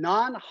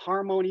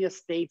 non-harmonious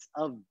states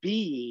of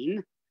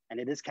being, and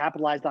it is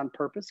capitalized on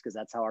purpose because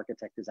that's how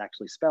architect is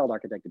actually spelled,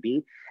 architect of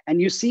being. And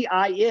you see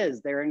I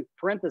is there in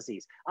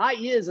parentheses. I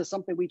is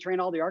something we train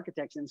all the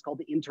architects in. It's called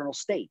the internal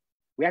state.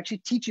 We actually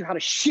teach you how to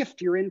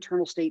shift your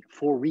internal state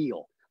for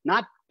real,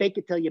 not fake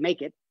it till you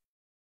make it,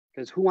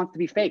 because who wants to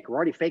be fake? We're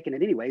already faking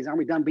it anyways. Aren't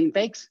we done being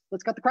fakes?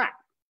 Let's cut the crap.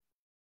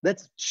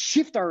 Let's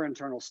shift our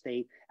internal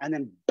state and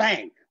then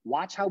bang,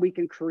 watch how we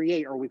can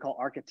create, or we call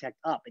architect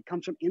up. It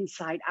comes from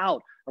inside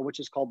out, or which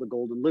is called the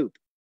golden loop.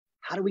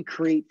 How do we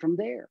create from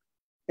there?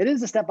 It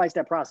is a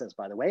step-by-step process,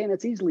 by the way, and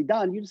it's easily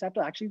done. You just have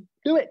to actually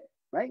do it,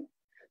 right?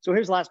 So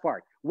here's the last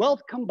part.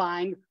 Wealth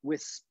combined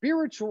with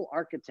spiritual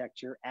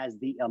architecture as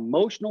the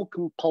emotional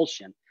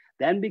compulsion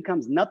then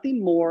becomes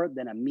nothing more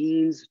than a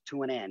means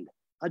to an end,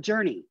 a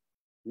journey.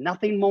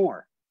 nothing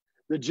more.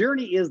 The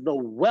journey is the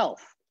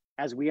wealth.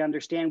 As we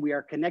understand, we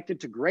are connected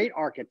to great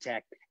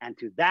architect and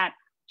to that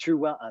true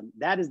wealth.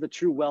 That is the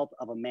true wealth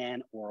of a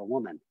man or a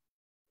woman.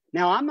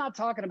 Now, I'm not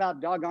talking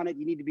about doggone it,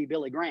 you need to be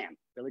Billy Graham.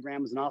 Billy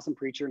Graham was an awesome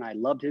preacher, and I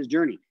loved his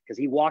journey because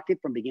he walked it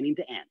from beginning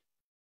to end.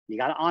 You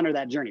got to honor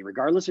that journey,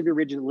 regardless of your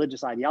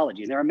religious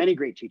ideology. And there are many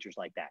great teachers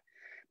like that.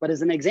 But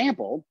as an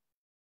example,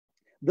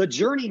 the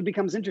journey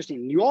becomes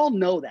interesting. You all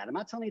know that. I'm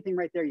not telling anything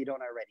right there you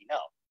don't already know,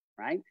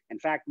 right? In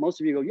fact,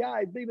 most of you go, yeah,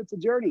 I believe it's a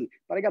journey,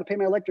 but I got to pay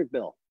my electric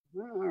bill.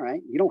 Well, all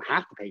right. You don't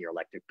have to pay your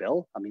electric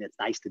bill. I mean, it's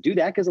nice to do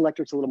that because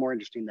electric's a little more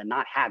interesting than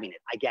not having it.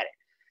 I get it.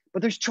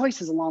 But there's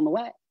choices along the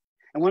way.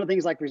 And one of the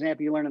things, like, for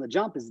example, you learn on the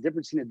jump is the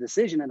difference between a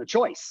decision and a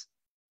choice.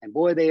 And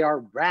boy, they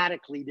are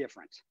radically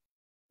different.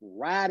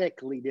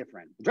 Radically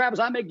different. Travis,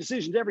 I make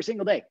decisions every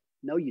single day.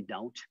 No, you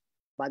don't.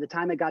 By the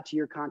time it got to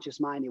your conscious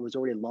mind, it was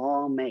already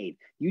long made.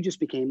 You just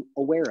became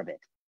aware of it.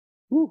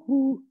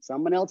 Woo-hoo.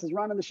 Someone else is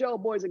running the show,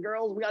 boys and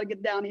girls. We got to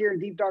get down here in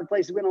deep, dark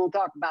places. We don't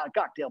talk about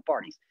cocktail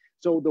parties.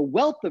 So the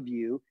wealth of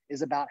you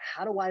is about,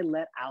 how do I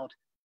let out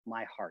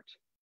my heart?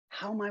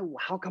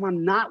 How come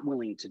I'm not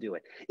willing to do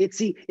it?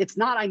 It's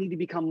not I need to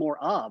become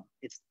more of,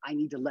 it's I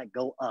need to let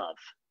go of.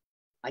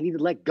 I need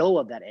to let go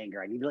of that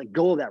anger. I need to let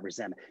go of that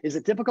resentment. Is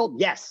it difficult?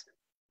 Yes.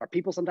 Are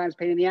people sometimes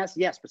pain in the ass?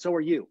 Yes, but so are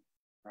you.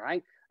 All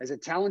right. Is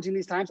it challenging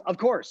these times? Of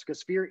course,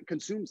 because fear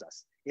consumes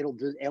us. It'll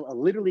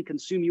literally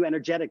consume you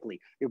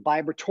energetically,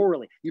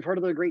 vibratorily. You've heard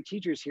of the great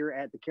teachers here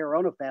at the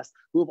Careona Fest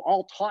who have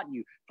all taught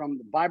you from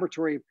the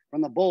vibratory,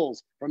 from the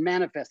bowls, from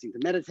manifesting to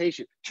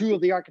meditation. Two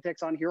of the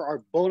architects on here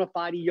are bona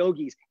fide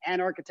yogis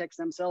and architects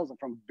themselves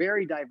from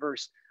very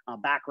diverse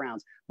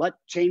backgrounds, but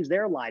change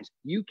their lives.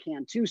 You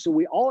can too. So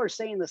we all are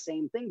saying the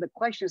same thing. The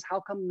question is, how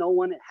come no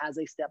one has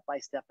a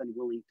step-by-step and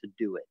willing to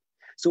do it?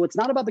 So it's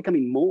not about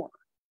becoming more.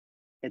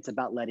 It's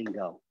about letting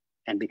go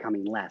and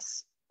becoming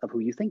less of who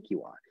you think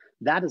you are.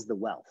 That is the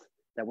wealth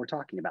that we're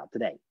talking about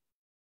today.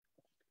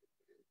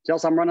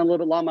 Chelsea, I'm running a little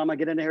bit long, but I'm going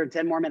to get in here in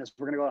 10 more minutes.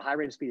 We're going to go at a high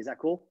rate of speed. Is that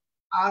cool?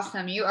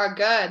 Awesome. You are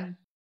good.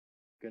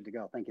 Good to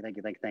go. Thank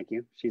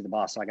you. She's the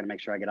boss, so I got to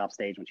make sure I get off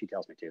stage when she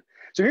tells me to.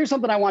 So here's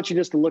something I want you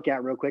just to look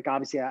at real quick.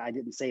 Obviously, I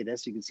didn't say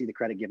this. You can see the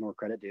credit given where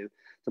credit due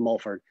to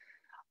Mulford.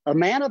 A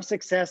man of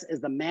success is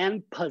the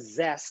man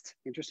possessed,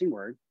 interesting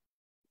word,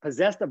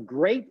 possessed of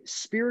great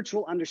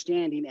spiritual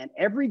understanding, and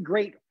every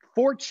great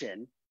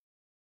fortune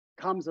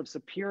comes of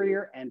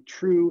superior and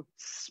true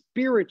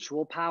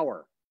spiritual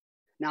power.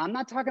 Now, I'm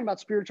not talking about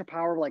spiritual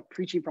power like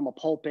preaching from a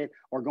pulpit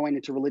or going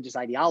into religious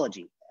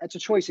ideology. That's a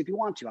choice if you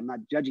want to. I'm not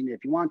judging it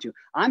if you want to.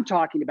 I'm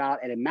talking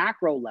about at a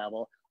macro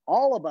level,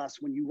 all of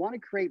us, when you want to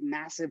create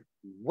massive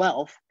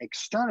wealth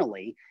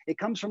externally, it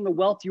comes from the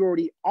wealth you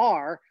already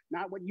are,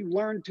 not what you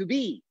learned to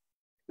be.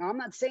 Now, I'm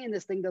not saying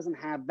this thing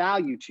doesn't have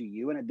value to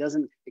you and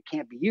it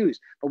can't be used,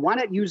 but why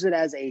not use it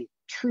as a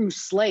true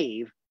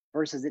slave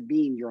versus it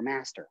being your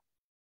master?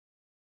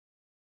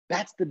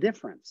 That's the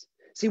difference.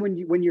 See,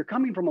 when you're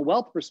coming from a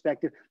wealth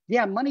perspective,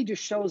 yeah, money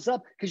just shows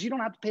up because you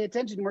don't have to pay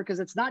attention anymore because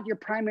it's not your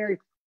primary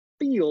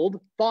field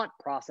thought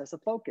process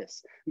of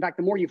focus. In fact,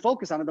 the more you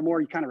focus on it, the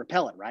more you kind of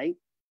repel it, right?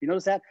 You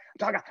notice that?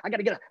 I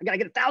gotta get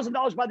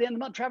 $1,000 by the end of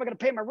the month. Trav, I gotta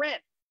pay my rent.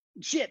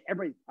 Shit,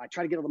 I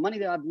try to get all the money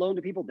that I've loaned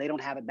to people. They don't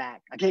have it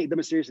back. I can't,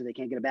 seriously, they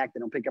can't get it back. They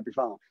don't pick up your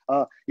phone.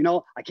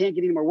 I can't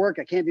get any more work.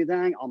 I can't do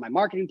that. All my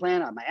marketing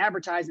plan, my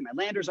advertising,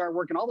 my landers aren't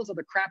working. All this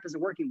other crap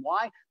isn't working.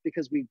 Why?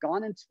 Because we've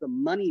gone into the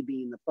money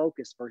being the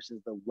focus versus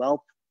the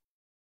wealth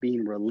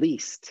being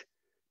released,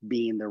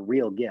 being the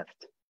real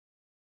gift.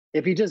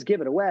 If you just give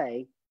it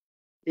away,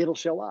 it'll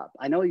show up.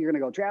 I know you're going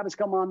to go, Travis,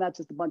 come on. That's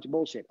just a bunch of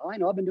bullshit. Oh, I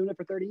know. I've been doing it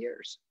for 30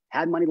 years.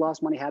 Had money,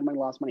 lost money, had money,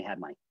 lost money, had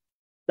money.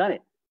 Done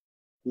it.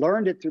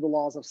 Learned it through the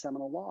laws of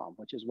seminal law,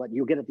 which is what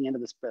you'll get at the end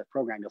of this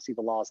program. You'll see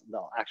the laws,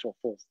 the actual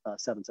full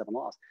 7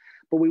 laws.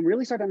 But we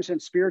really start to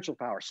understand spiritual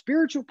power.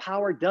 Spiritual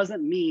power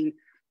doesn't mean,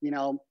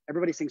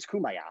 everybody sings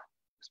Kumbaya.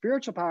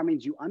 Spiritual power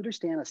means you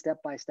understand a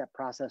step-by-step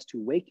process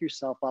to wake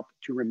yourself up,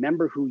 to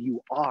remember who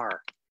you are,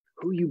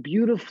 who you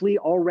beautifully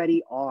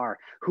already are,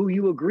 who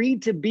you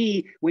agreed to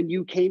be when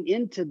you came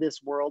into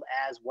this world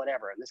as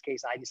whatever. In this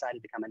case, I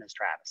decided to come in as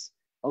Travis.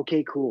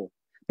 Okay, cool.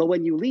 But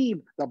when you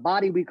leave, the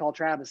body we call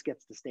Travis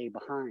gets to stay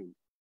behind.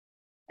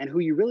 And who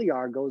you really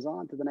are goes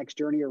on to the next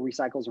journey or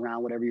recycles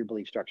around. Whatever your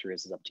belief structure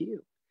is up to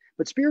you.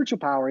 But spiritual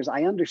power is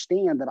I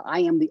understand that I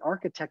am the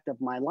architect of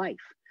my life.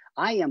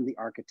 I am the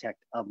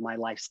architect of my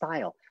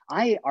lifestyle.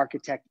 I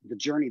architect the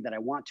journey that I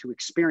want to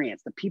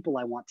experience, the people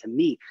I want to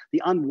meet,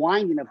 the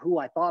unwinding of who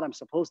I thought I'm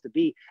supposed to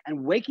be,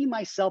 and waking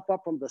myself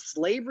up from the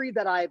slavery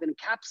that I've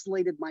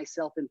encapsulated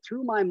myself in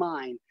through my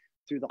mind,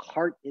 through the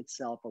heart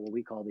itself, or what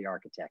we call the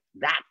architect.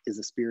 That is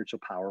the spiritual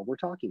power we're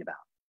talking about.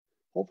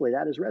 Hopefully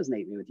that is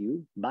resonating with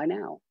you by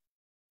now.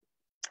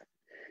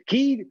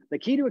 The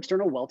key to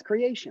external wealth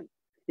creation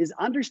is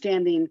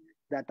understanding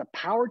that the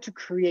power to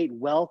create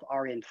wealth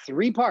are in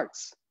 3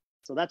 parts.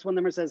 So that's when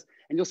the number says,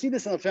 and you'll see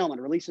this in the film, and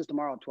it releases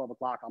tomorrow at 12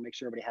 o'clock. I'll make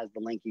sure everybody has the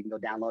link. You can go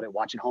download it,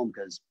 watch it home,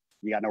 because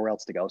you got nowhere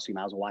else to go. So you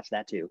might as well watch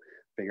that too.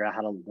 Figure out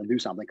how to do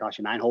something. Cost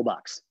you $9 whole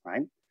bucks,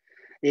 right?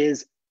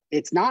 Is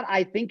It's not,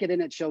 I think it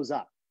and it shows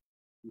up.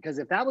 Because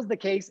if that was the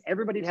case,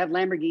 everybody'd have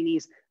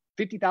Lamborghinis,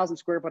 50,000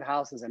 square foot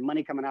houses, and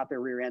money coming out their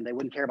rear end. They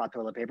wouldn't care about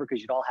toilet paper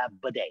because you'd all have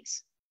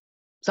bidets.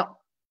 So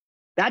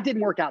that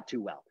didn't work out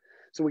too well.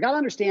 So we got to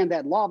understand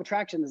that law of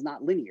attraction is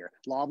not linear.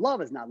 Law of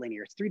love is not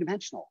linear. It's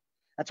three-dimensional.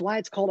 That's why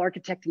it's called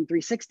Architecting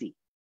 360,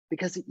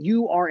 because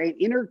you are an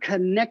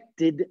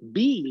interconnected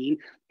being,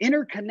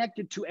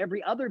 interconnected to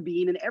every other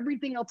being and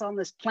everything else on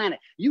this planet.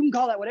 You can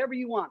call that whatever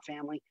you want,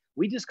 family.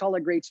 We just call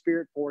it Great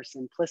Spirit for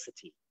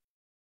simplicity.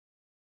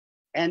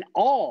 And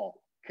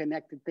all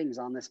connected things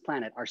on this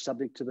planet are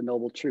subject to the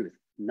noble truth.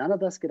 None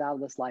of us get out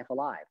of this life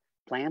alive.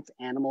 Plants,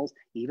 animals,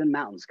 even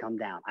mountains come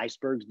down.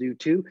 Icebergs do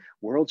too.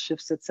 World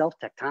shifts itself,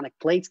 tectonic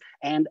plates,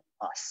 and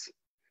us.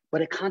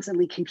 But it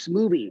constantly keeps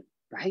moving,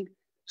 right?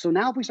 So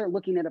now if we start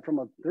looking at it from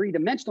a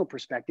three-dimensional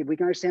perspective, we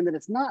can understand that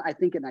it's not, I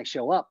think, and I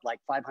show up like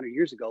 500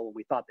 years ago when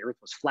we thought the earth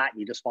was flat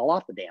and you just fall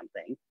off the damn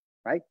thing,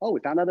 right? Oh,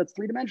 we found out it's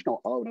three-dimensional.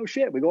 Oh, no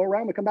shit. We go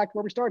around, we come back to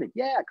where we started.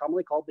 Yeah,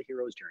 commonly called the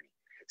hero's journey.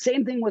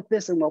 Same thing with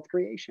this and wealth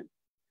creation.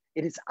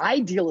 It is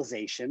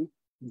idealization,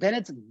 then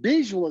it's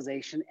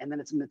visualization, and then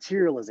it's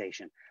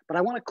materialization. But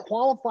I want to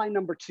qualify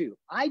number two.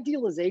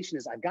 Idealization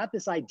is I've got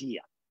this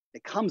idea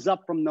that comes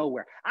up from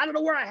nowhere. I don't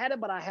know where I had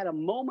it, but I had a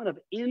moment of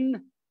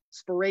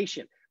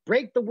inspiration.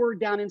 Break the word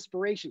down,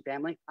 inspiration,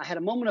 family. I had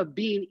a moment of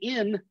being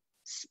in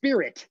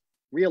spirit,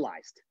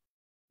 realized.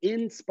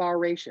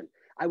 Inspiration.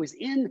 I was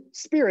in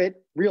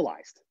spirit,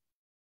 realized.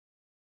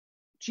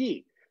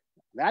 Gee,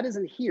 that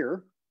isn't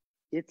here.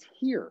 It's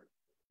here.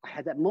 I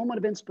had that moment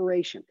of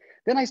inspiration.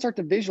 Then I start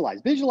to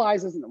visualize.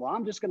 Visualize isn't, well,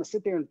 I'm just going to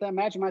sit there and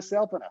imagine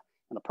myself in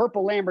a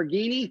purple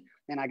Lamborghini,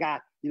 and I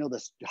got,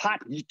 this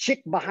hot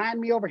chick behind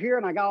me over here,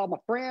 and I got all my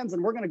friends,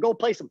 and we're going to go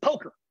play some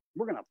poker.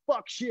 We're going to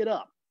fuck shit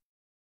up.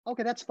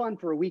 Okay, that's fun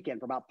for a weekend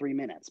for about 3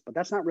 minutes, but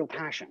that's not real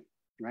passion,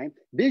 right?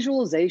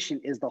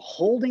 Visualization is the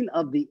holding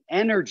of the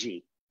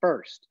energy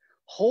first,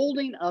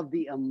 holding of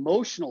the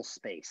emotional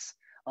space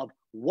of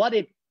what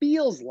it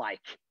feels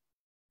like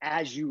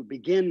as you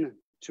begin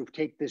to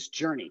take this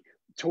journey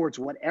towards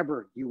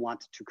whatever you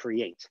want to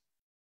create,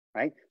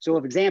 right? So,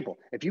 for example,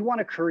 if you want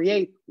to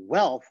create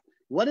wealth,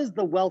 what is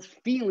the wealth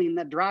feeling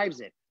that drives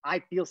it? I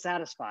feel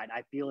satisfied.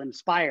 I feel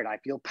inspired. I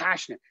feel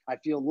passionate. I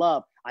feel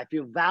loved. I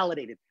feel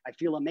validated. I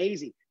feel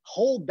amazing.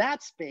 Hold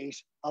that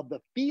space of the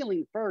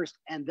feeling first,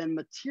 and then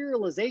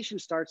materialization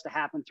starts to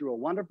happen through a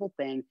wonderful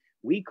thing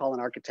we call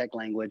in architect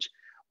language,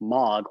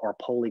 MOG or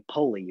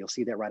poly-poly. You'll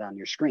see that right on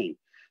your screen,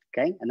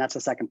 okay? And that's the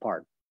second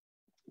part.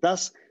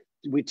 Thus,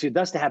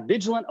 to have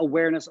vigilant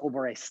awareness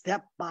over a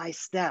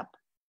step-by-step,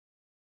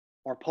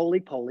 or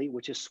poly-poly,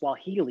 which is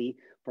Swahili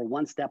for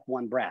one step,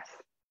 one breath,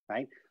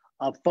 right?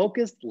 A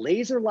focused,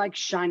 laser-like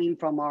shining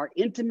from our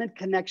intimate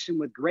connection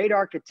with great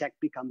architect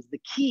becomes the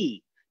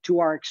key to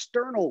our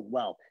external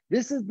wealth.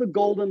 This is the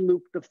golden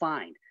loop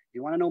defined. If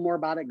you want to know more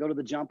about it, go to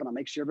the jump, and I'll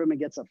make sure everyone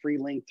gets a free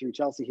link through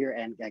Chelsea here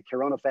and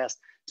Careona Fest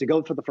to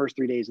go for the first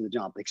 3 days of the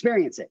jump.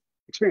 Experience it.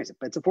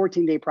 But it's a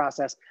 14-day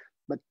process,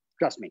 but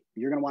trust me,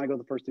 you're going to want to go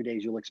the first 3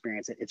 days, you'll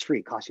experience it. It's free,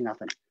 it costs you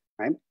nothing,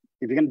 right?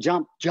 If you're going to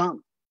jump,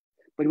 jump.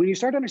 But when you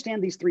start to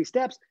understand these 3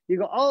 steps, you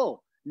go,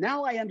 oh,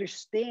 now I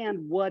understand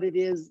what it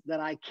is that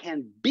I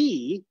can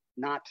be,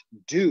 not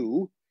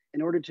do,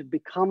 in order to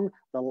become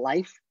the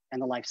life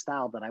and the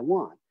lifestyle that I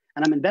want.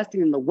 And I'm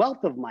investing in the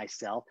wealth of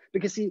myself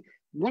because, see,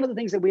 one of the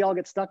things that we all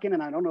get stuck in,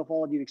 and I don't know if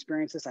all of you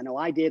experience this, I know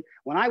I did.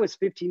 When I was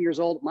 15 years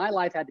old, my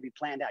life had to be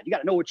planned out. You got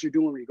to know what you're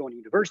doing when you're going to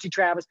university,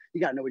 Travis.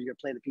 You got to know when you're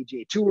going to play the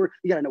PGA Tour.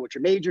 You got to know what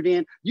you're majored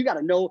in. You got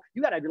to know,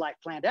 you got to have your life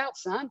planned out,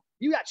 son.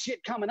 You got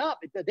shit coming up.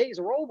 The days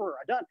are over,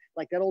 are done.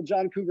 Like that old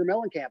John Cougar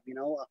Mellencamp,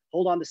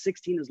 hold on to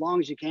 16 as long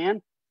as you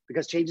can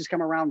because changes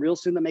come around real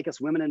soon that make us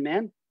women and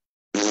men.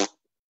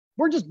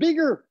 We're just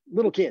bigger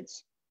little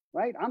kids,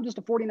 right? I'm just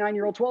a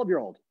 49-year-old,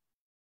 12-year-old.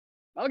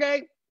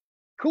 Okay,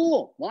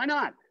 cool. Why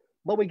not?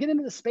 But we get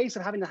into the space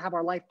of having to have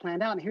our life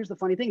planned out. And here's the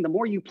funny thing. The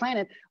more you plan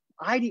it,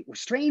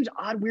 strange,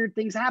 odd, weird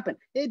things happen.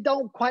 It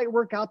don't quite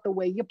work out the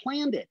way you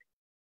planned it.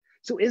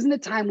 So isn't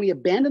it time we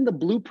abandon the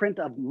blueprint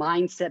of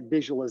mindset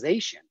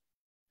visualization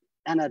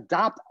and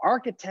adopt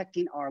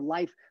architecting our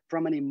life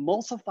from an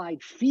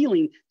emulsified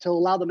feeling to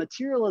allow the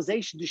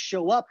materialization to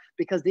show up,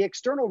 because the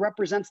external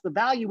represents the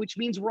value, which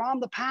means we're on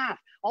the path.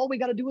 All we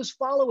got to do is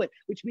follow it,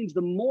 which means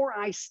the more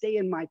I stay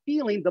in my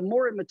feeling, the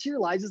more it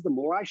materializes, the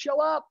more I show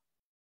up.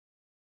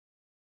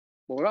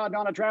 Well,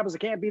 Donna Travis, it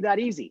can't be that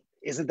easy.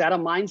 Isn't that a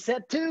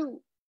mindset too?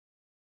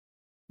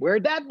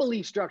 Where'd that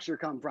belief structure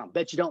come from?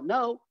 Bet you don't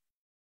know.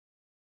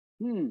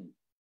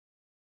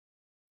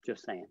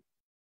 Just saying.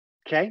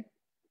 Okay,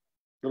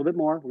 a little bit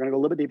more. We're going to go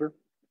a little bit deeper.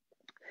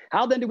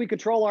 How then do we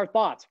control our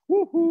thoughts?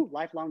 Woohoo,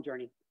 lifelong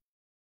journey.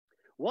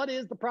 What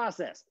is the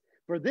process?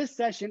 For this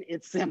session,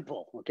 it's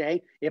simple,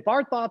 okay? If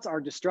our thoughts are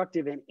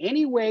destructive in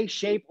any way,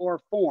 shape, or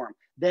form,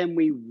 then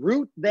we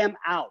root them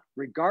out,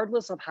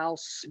 regardless of how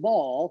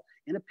small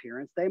in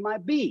appearance they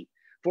might be.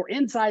 For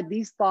inside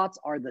these thoughts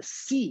are the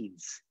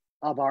seeds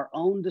of our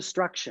own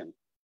destruction.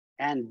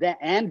 And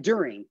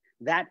during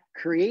that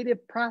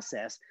creative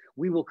process,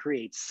 we will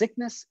create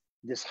sickness,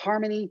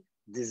 disharmony,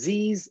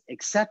 disease,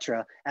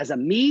 etc., as a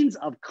means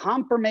of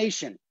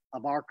confirmation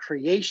of our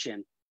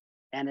creation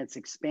and its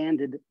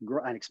expand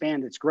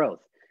its growth,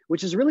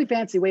 which is a really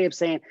fancy way of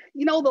saying,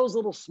 you know, those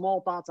little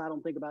small thoughts I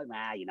don't think about,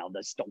 you know,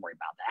 this, don't worry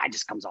about that. It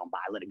just comes on by,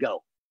 let it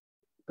go.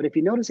 But if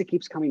you notice, it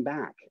keeps coming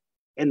back.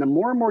 And the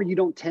more and more you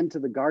don't tend to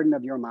the garden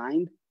of your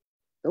mind,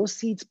 those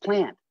seeds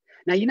plant.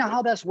 Now, you know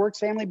how this works,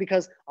 family?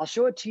 Because I'll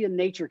show it to you in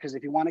nature, because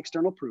if you want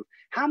external proof,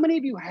 how many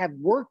of you have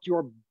worked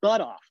your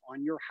butt off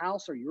on your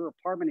house or your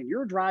apartment in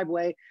your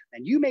driveway,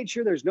 and you made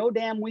sure there's no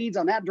damn weeds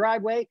on that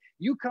driveway?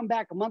 You come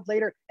back a month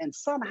later, and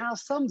somehow,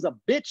 some's a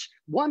bitch,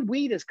 one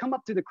weed has come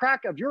up through the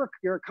crack of your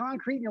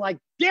concrete, and you're like,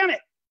 damn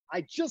it,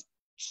 I just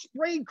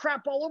sprayed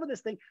crap all over this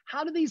thing.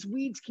 How do these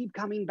weeds keep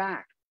coming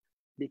back?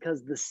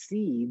 Because the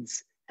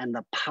seeds and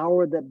the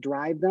power that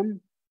drive them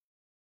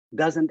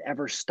doesn't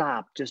ever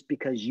stop just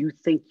because you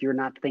think you're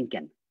not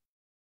thinking. In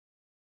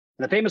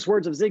the famous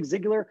words of Zig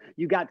Ziglar,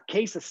 you got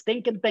case of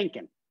stinking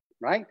thinking,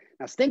 right?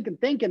 Now, stinking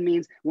thinking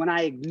means when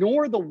I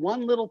ignore the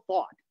one little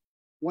thought,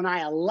 when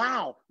I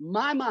allow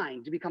my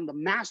mind to become the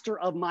master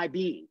of my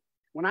being,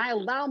 when I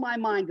allow my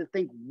mind to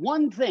think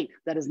one thing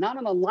that is not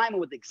in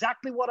alignment with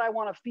exactly what I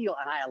want to feel,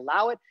 and I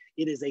allow it,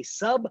 it is a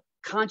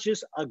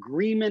subconscious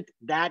agreement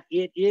that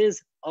it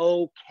is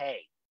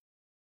okay.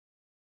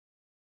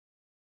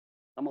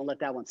 I'm going to let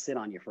that one sit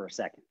on you for a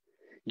second.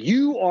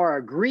 You are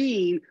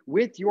agreeing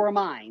with your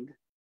mind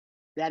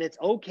that it's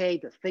okay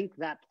to think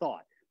that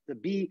thought, to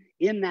be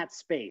in that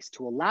space,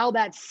 to allow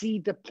that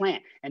seed to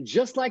plant. And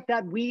just like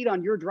that weed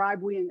on your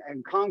driveway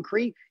and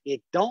concrete,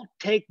 it don't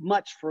take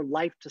much for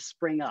life to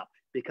spring up,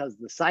 because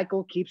the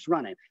cycle keeps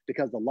running,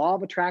 because the law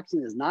of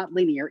attraction is not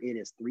linear, it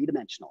is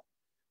three-dimensional,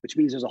 which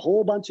means there's a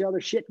whole bunch of other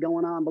shit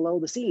going on below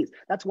the scenes.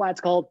 That's why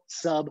it's called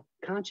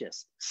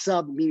subconscious.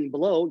 Sub meaning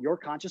below your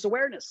conscious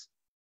awareness.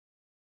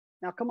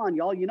 Now, come on,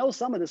 y'all, you know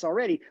some of this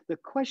already. The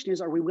question is,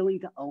 are we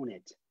willing to own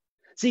it?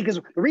 See, because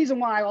the reason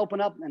why I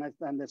open up,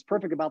 and it's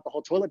perfect about the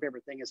whole toilet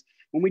paper thing, is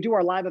when we do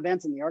our live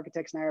events and the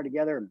architects and I are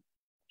together and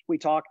we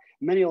talk,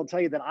 many will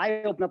tell you that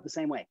I open up the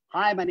same way.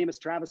 Hi, my name is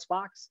Travis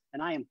Fox,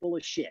 and I am full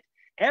of shit.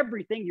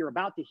 Everything you're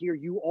about to hear,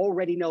 you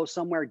already know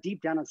somewhere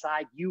deep down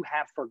inside, you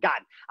have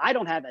forgotten. I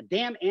don't have a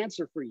damn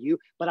answer for you,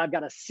 but I've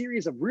got a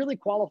series of really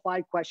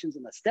qualified questions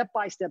and a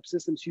step-by-step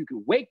system so you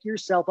can wake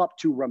yourself up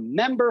to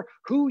remember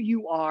who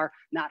you are,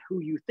 not who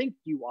you think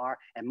you are.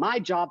 And my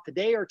job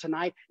today or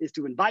tonight is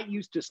to invite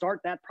you to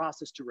start that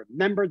process to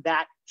remember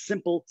that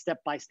simple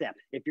step-by-step.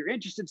 If you're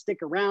interested,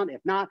 stick around.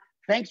 If not,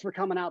 thanks for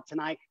coming out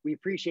tonight. We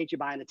appreciate you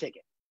buying a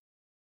ticket.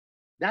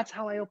 That's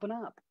how I open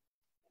up.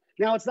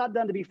 Now, it's not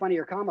done to be funny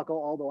or comical,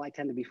 although I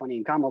tend to be funny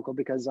and comical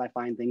because I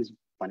find things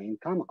funny and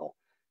comical.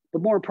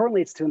 But more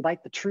importantly, it's to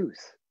invite the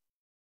truth.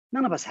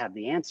 None of us have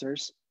the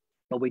answers,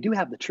 but we do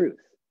have the truth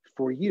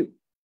for you,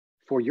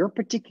 for your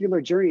particular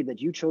journey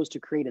that you chose to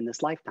create in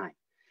this lifetime,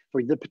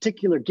 for the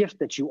particular gift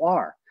that you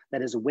are,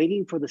 that is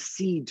waiting for the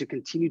seed to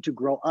continue to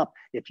grow up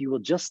if you will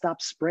just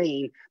stop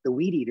spraying the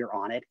weed eater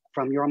on it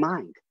from your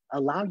mind.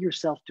 Allow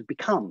yourself to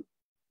become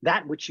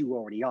that which you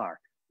already are,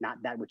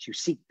 not that which you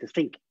seek to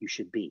think you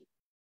should be.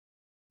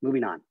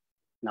 Moving on.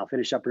 And I'll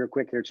finish up real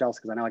quick here,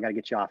 Chelsea, because I know I got to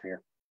get you off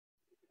here.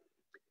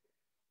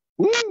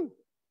 Woo!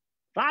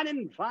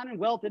 Finding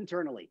wealth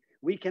internally.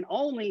 We can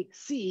only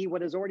see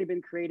what has already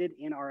been created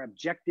in our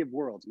objective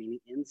worlds, meaning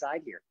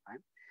inside here, right?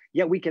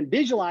 Yet we can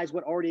visualize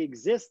what already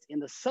exists in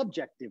the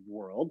subjective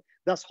world,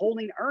 thus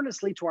holding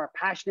earnestly to our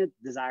passionate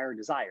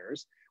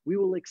desires. We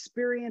will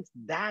experience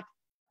that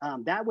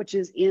which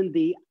is in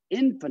the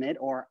infinite,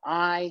 or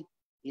I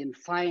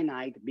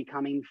infinite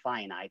becoming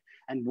finite,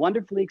 and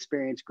wonderfully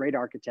experienced great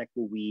architect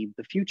will weave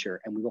the future,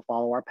 and we will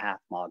follow our path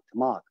mog to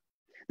mog.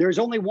 There's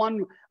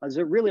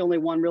really only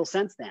one real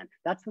sense then.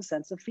 That's the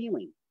sense of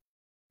feeling.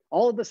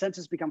 All of the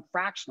senses become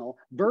fractional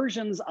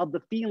versions of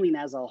the feeling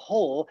as a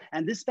whole,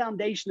 and this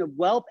foundation of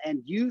wealth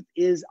and youth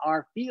is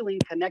our feeling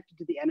connected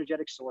to the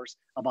energetic source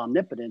of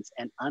omnipotence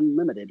and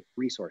unlimited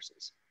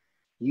resources.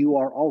 You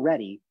are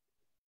already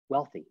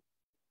wealthy.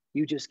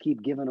 You just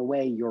keep giving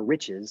away your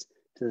riches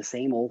to the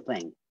same old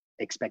thing,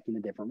 expecting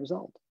a different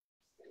result.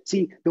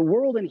 See, the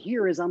world in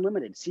here is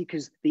unlimited. See,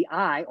 because the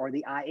I, or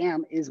the I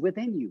am, is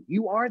within you.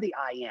 You are the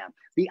I am.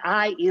 The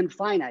I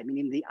infinite,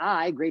 meaning the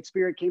I, Great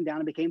Spirit, came down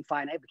and became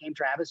finite, became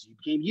Travis, you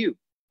became you,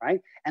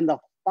 right? And the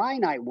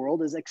finite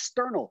world is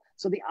external.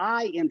 So the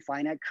I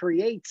infinite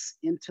creates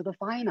into the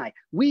finite.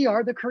 We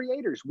are the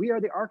creators. We are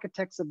the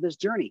architects of this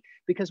journey,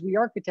 because we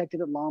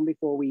architected it long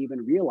before we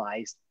even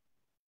realized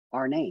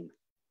our name.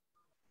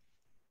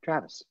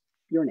 Travis,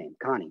 your name,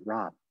 Connie,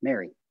 Rob,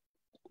 Mary,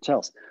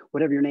 Chelsea,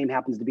 whatever your name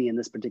happens to be in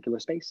this particular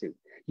spacesuit.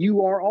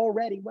 You are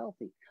already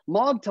wealthy.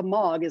 Mog to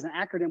Mog is an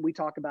acronym we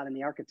talk about in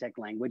the architect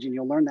language, and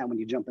you'll learn that when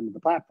you jump into the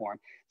platform.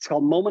 It's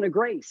called moment of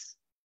grace,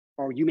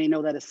 or you may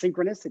know that as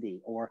synchronicity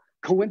or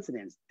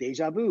coincidence,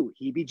 deja vu,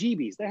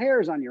 heebie-jeebies, the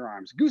hairs on your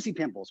arms, goosey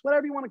pimples,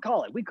 whatever you want to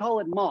call it. We call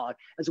it Mog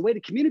as a way to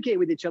communicate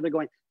with each other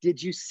going,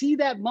 did you see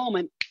that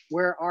moment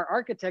where our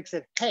architect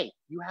said, hey,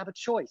 you have a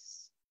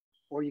choice,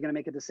 or you're going to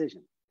make a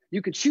decision?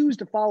 You could choose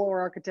to follow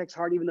our architect's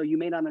heart, even though you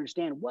may not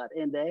understand what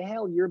in the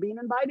hell you're being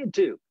invited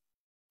to.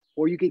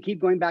 Or you can keep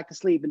going back to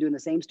sleep and doing the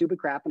same stupid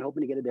crap and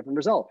hoping to get a different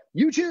result.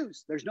 You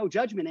choose. There's no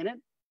judgment in it.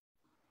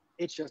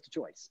 It's just a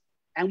choice.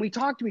 And we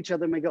talk to each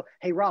other and we go,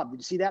 hey, Rob, did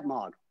you see that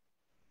mog?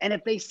 And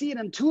if they see it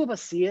and two of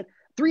us see it,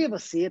 three of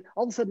us see it,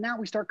 all of a sudden now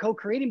we start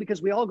co-creating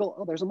because we all go,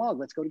 oh, there's a mog.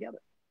 Let's go together.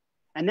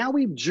 And now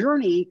we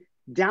journey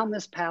down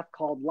this path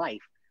called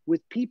life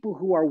with people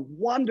who are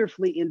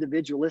wonderfully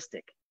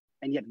individualistic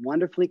and yet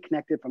wonderfully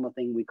connected from a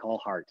thing we call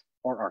heart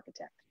or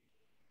architect.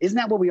 Isn't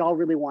that what we all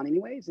really want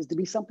anyways, is to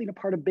be something a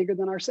part of bigger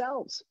than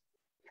ourselves?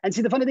 And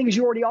see, the funny thing is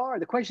you already are.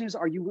 The question is,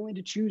 are you willing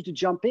to choose to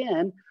jump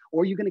in,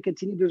 or are you going to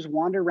continue to just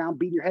wander around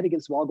beating your head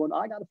against the wall going,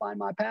 I got to find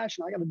my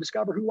passion. I got to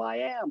discover who I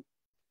am.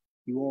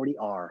 You already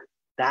are.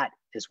 That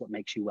is what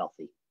makes you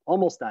wealthy.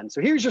 Almost done.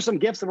 So here's just some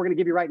gifts that we're going to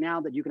give you right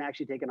now that you can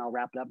actually take, and I'll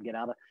wrap it up and get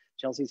out of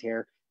Chelsea's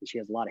hair. And she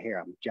has a lot of hair.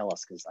 I'm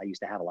jealous because I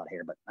used to have a lot of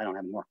hair, but I don't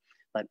have any more.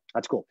 But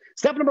that's cool.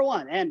 Step number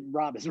one, and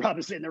Rob is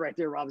sitting there right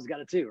there. Rob has got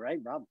it too, right?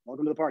 Rob,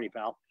 welcome to the party,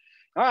 pal.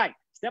 All right.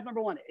 Step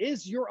number one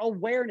is your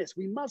awareness.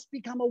 We must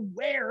become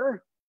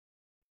aware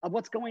of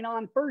what's going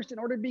on first in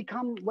order to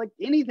become like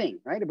anything,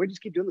 right? If we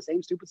just keep doing the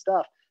same stupid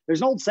stuff.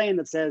 There's an old saying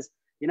that says,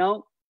 you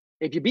know,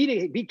 if you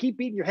keep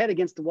beating your head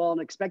against the wall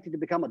and expect it to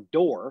become a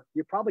door,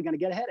 you're probably going to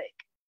get a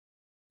headache.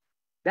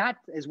 That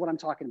is what I'm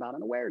talking about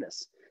in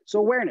awareness. So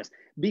awareness,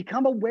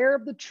 become aware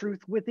of the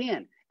truth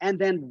within, and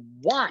then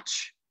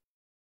watch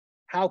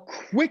how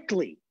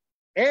quickly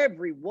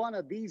every one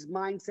of these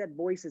mindset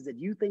voices that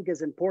you think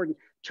is important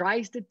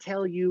tries to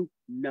tell you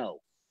no,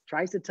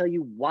 tries to tell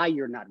you why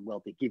you're not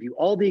wealthy, give you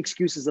all the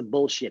excuses of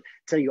bullshit,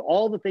 tell you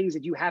all the things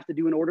that you have to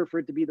do in order for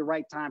it to be the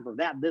right time, for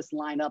this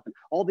line up, and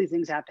all these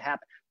things have to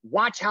happen.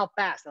 Watch how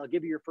fast. I'll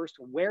give you your first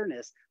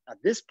awareness.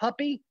 This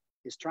puppy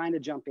is trying to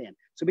jump in.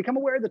 So become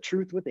aware of the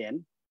truth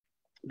within,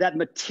 that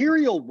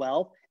material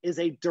wealth is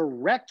a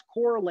direct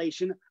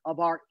correlation of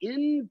our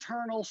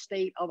internal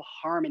state of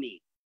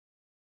harmony.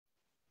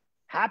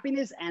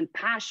 Happiness and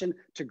passion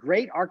to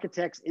great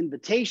architects'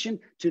 invitation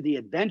to the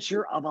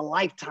adventure of a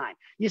lifetime.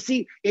 You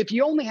see, if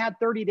you only had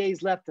 30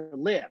 days left to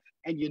live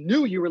and you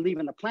knew you were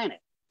leaving the planet,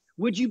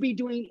 would you be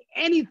doing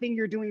anything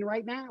you're doing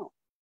right now?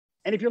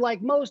 And if you're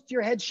like most,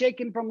 your head's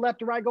shaking from left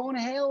to right going,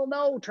 hell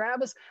no,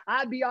 Travis,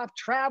 I'd be off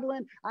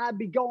traveling. I'd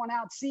be going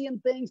out seeing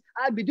things.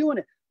 I'd be doing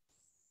it.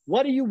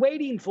 What are you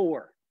waiting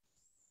for?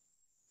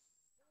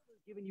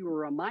 Giving you a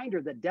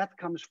reminder that death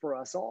comes for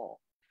us all.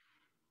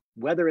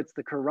 Whether it's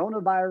the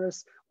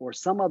coronavirus or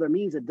some other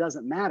means, it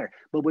doesn't matter.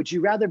 But would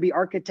you rather be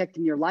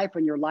architecting your life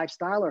and your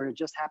lifestyle, or it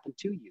just happened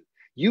to you?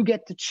 You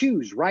get to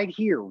choose right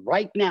here,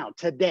 right now,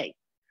 today,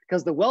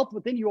 because the wealth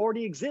within you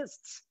already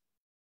exists.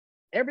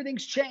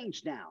 Everything's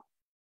changed now,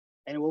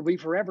 and it will be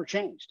forever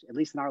changed, at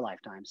least in our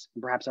lifetimes,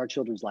 and perhaps our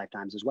children's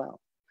lifetimes as well.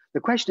 The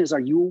question is, are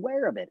you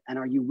aware of it? And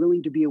are you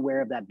willing to be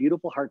aware of that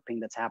beautiful heart ping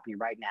that's happening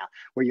right now,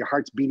 where your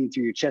heart's beating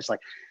through your chest like,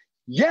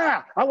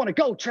 yeah, I want to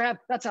go, Trav.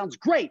 That sounds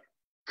great.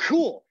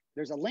 Cool.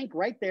 There's a link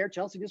right there.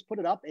 Chelsea just put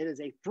it up. It is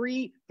a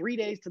free 3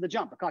 days to the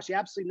jump. It costs you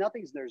absolutely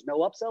nothing. There's no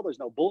upsell. There's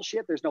no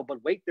bullshit. There's no,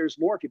 but wait, there's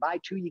more. If you buy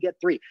 2, you get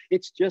 3.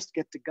 It's just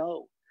get to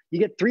go. You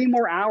get 3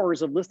 more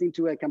hours of listening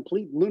to a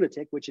complete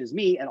lunatic, which is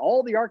me, and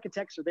all the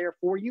architects are there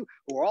for you,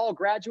 who are all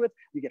graduates.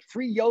 You get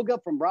free yoga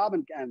from Rob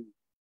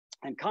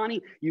and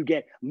Connie. You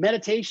get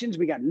meditations.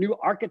 We got new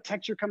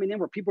architecture coming in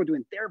where people are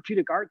doing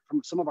therapeutic art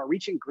from some of our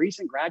recent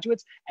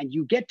graduates, and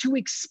you get to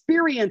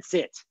experience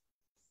it.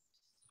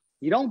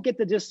 You don't get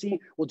to just see,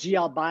 well, gee,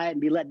 I'll buy it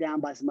and be let down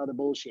by some other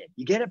bullshit.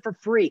 You get it for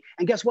free.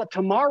 And guess what?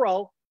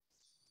 Tomorrow,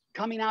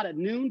 coming out at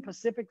noon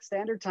Pacific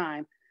Standard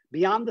Time,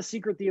 Beyond the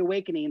Secret, The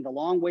Awakening, the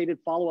long-awaited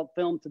follow-up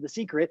film to The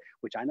Secret,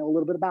 which I know a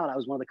little bit about. I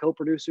was one of the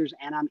co-producers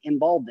and I'm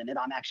involved in it.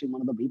 I'm actually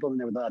one of the people, and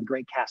there were the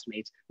great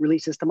castmates,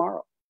 releases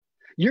tomorrow.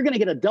 You're going to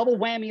get a double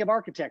whammy of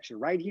architecture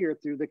right here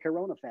through the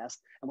Careona Fest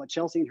and what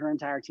Chelsea and her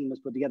entire team has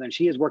put together. And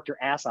she has worked her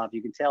ass off.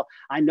 You can tell.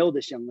 I know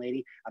this young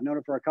lady. I've known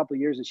her for a couple of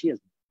years, and she has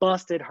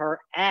busted her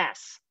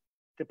ass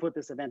to put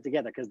this event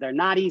together, because they're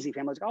not easy.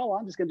 Families go, oh, well,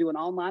 I'm just going to do an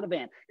online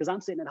event because I'm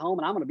sitting at home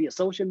and I'm going to be a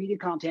social media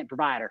content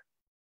provider.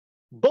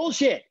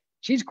 Bullshit.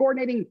 She's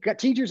coordinating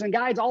teachers and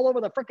guides all over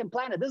the freaking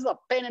planet. This is a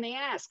pain in the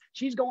ass.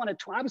 She's going at,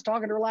 I was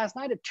talking to her last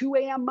night at 2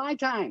 a.m. my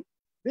time.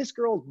 This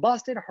girl's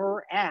busted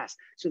her ass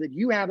so that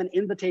you have an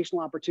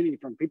invitational opportunity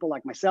from people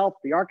like myself,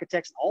 the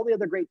architects, and all the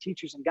other great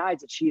teachers and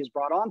guides that she has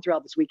brought on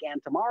throughout this week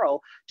and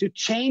tomorrow to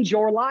change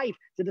your life,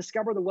 to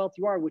discover the wealth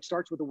you are, which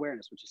starts with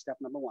awareness, which is step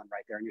number 1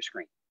 right there on your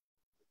screen.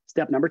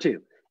 Step number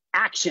 2,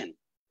 action.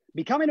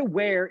 Becoming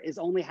aware is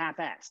only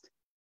half-assed.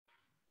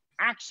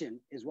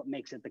 Action is what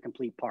makes it the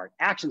complete part.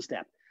 Action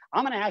step.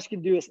 I'm going to ask you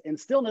to do this in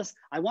stillness.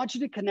 I want you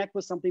to connect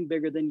with something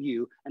bigger than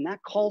you, and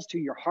that calls to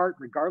your heart,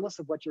 regardless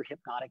of what your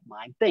hypnotic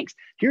mind thinks.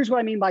 Here's what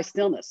I mean by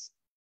stillness.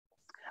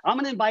 I'm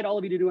going to invite all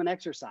of you to do an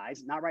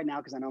exercise, not right now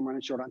because I know I'm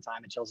running short on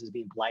time and Chelsea's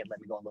being polite,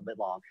 let me go a little bit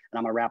long, and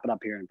I'm going to wrap it up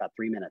here in about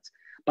 3 minutes.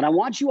 But I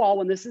want you all,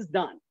 when this is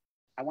done,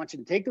 I want you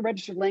to take the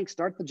registered link,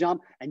 start the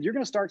jump, and you're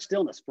going to start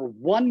stillness for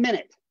 1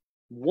 minute.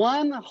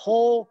 One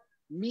whole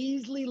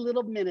measly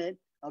little minute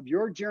of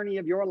your journey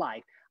of your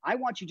life, I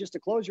want you just to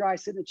close your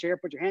eyes, sit in a chair,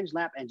 put your hands in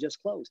your lap, and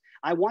just close.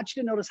 I want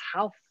you to notice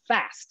how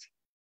fast.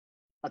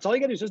 That's all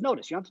you got to do is just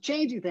notice. You don't have to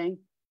change anything.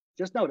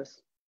 Just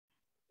notice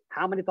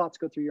how many thoughts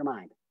go through your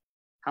mind.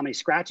 How many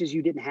scratches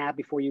you didn't have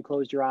before you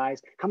closed your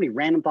eyes. How many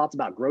random thoughts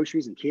about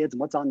groceries and kids and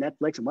what's on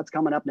Netflix and what's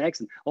coming up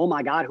next. And oh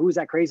my God, who's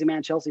that crazy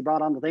man Chelsea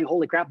brought on the thing?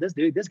 Holy crap, this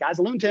guy's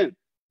a loon tune.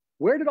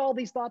 Where did all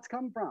these thoughts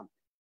come from?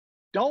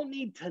 Don't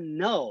need to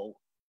know,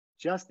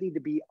 just need to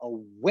be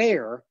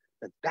aware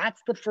that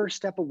that's the first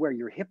step of where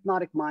your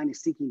hypnotic mind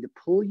is seeking to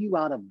pull you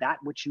out of that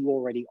which you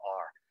already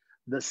are.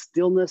 The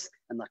stillness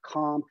and the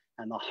calm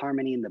and the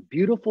harmony and the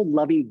beautiful,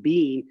 loving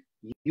being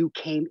you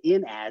came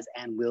in as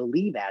and will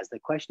leave as. The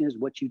question is,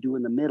 what you do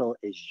in the middle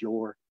is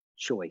your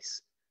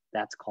choice.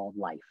 That's called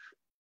life.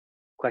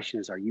 Question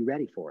is, are you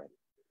ready for it?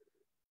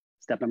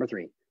 Step number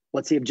 3.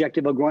 What's the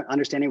objective of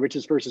understanding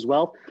riches versus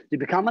wealth? To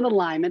become an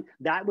alignment,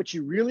 that which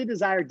you really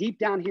desire deep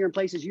down here in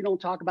places you don't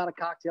talk about at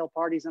cocktail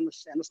parties and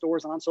the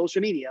stores and on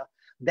social media,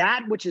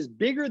 that which is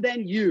bigger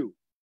than you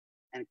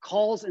and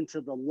calls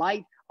into the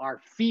light our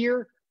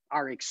fear,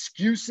 our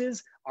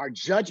excuses, our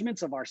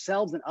judgments of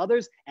ourselves and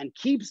others, and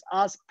keeps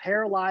us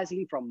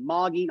paralyzing from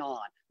mogging on.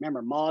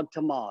 Remember, mog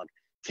to mog.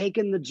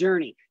 Taking the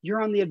journey.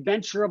 You're on the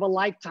adventure of a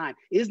lifetime.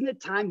 Isn't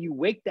it time you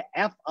wake the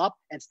F up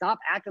and stop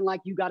acting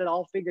like you got it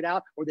all figured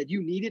out or that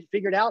you need it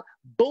figured out?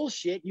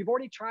 Bullshit. You've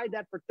already tried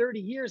that for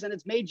 30 years and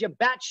it's made you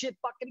batshit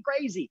fucking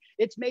crazy.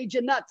 It's made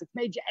you nuts. It's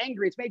made you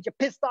angry. It's made you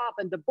pissed off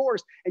and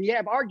divorced. And you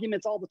have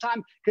arguments all the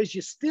time because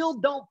you still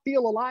don't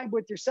feel aligned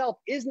with yourself.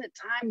 Isn't it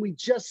time we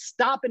just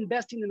stop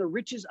investing in the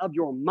riches of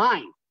your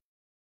mind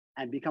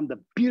and become the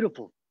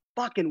beautiful,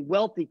 fucking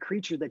wealthy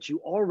creature that you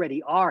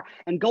already are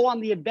and go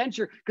on the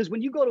adventure? Because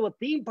when you go to a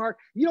theme park,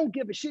 you don't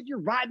give a shit. You're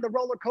riding the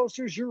roller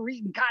coasters, you're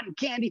eating cotton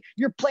candy,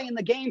 you're playing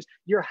the games,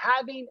 you're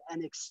having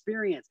an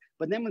experience.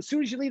 But then as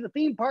soon as you leave the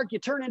theme park, you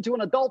turn into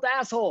an adult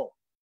asshole.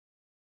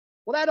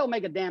 Well, that don't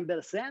make a damn bit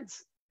of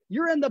sense.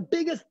 You're in the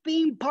biggest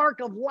theme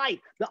park of life,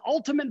 the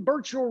ultimate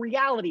virtual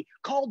reality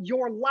called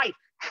your life.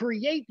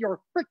 Create your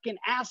freaking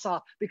ass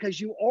off because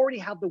you already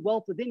have the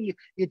wealth within you.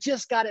 You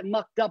just got it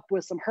mucked up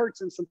with some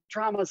hurts and some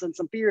traumas and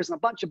some fears and a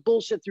bunch of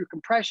bullshit through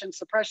compression,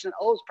 suppression,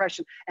 and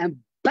oppression, and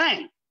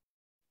bang,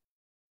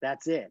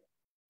 that's it.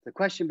 The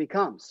question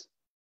becomes,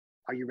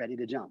 are you ready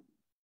to jump?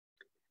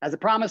 As I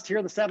promised, here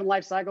are the 7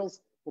 life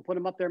cycles. We'll put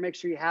them up there, make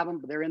sure you have them,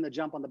 but they're in the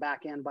jump on the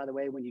back end, by the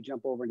way, when you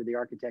jump over into the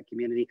architect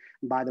community.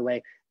 And by the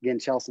way, again,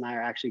 Chelsea and I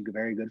are actually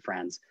very good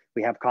friends.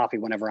 We have coffee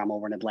whenever I'm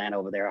over in Atlanta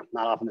over there.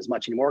 Not often as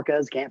much anymore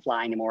because can't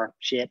fly anymore,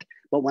 shit.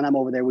 But when I'm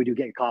over there, we do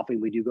get coffee.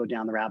 We do go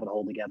down the rabbit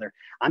hole together.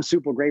 I'm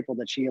super grateful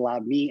that she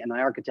allowed me and my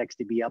architects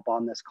to be up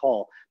on this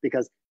call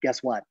because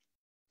guess what?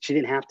 She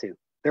didn't have to.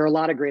 There are a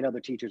lot of great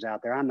other teachers out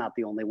there. I'm not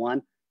the only one.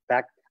 In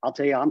fact, I'll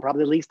tell you, I'm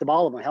probably the least of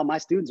all of them. Hell, my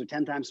students are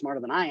 10 times smarter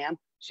than I am.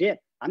 Shit.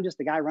 I'm just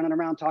the guy running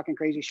around talking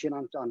crazy shit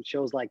on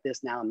shows like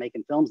this now and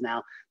making films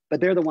now,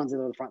 but they're the ones that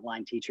are the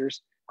frontline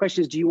teachers.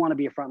 Question is, do you want to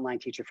be a frontline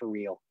teacher for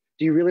real?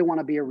 Do you really want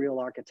to be a real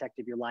architect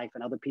of your life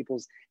and other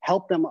people's,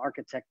 help them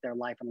architect their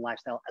life and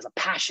lifestyle as a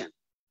passion?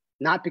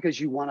 Not because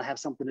you want to have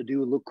something to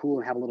do, look cool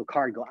and have a little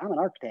card go, I'm an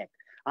architect.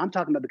 I'm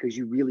talking about because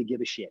you really give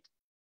a shit.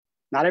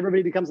 Not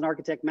everybody becomes an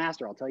architect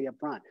master, I'll tell you up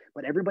front,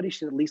 but everybody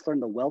should at least learn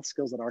the wealth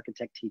skills that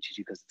architect teaches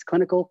you because it's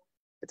clinical,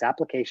 it's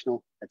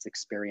applicational, it's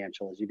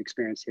experiential, as you've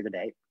experienced here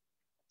today.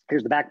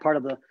 Here's the back part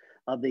of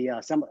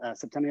the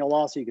Septennial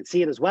Law so you can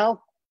see it as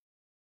well.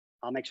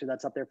 I'll make sure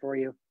that's up there for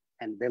you.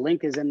 And the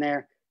link is in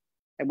there.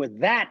 And with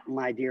that,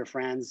 my dear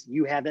friends,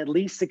 you have at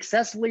least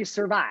successfully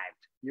survived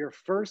your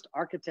first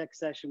architect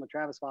session with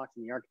Travis Fox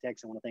and the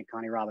Architects. I want to thank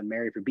Connie, Rob, and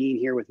Mary for being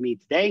here with me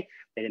today.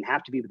 They didn't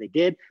have to be, but they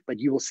did. But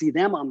you will see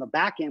them on the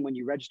back end when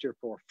you register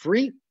for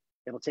free.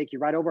 It'll take you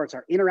right over. It's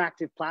our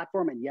interactive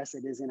platform. And yes,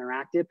 it is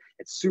interactive.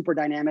 It's super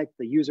dynamic.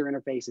 The user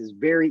interface is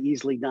very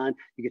easily done.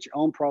 You get your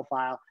own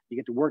profile. You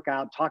get to work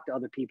out, talk to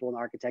other people and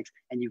architects,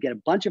 and you get a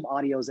bunch of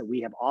audios that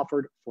we have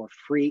offered for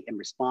free in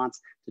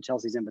response to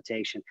Chelsea's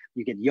invitation.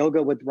 You get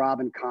yoga with Rob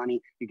and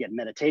Connie. You get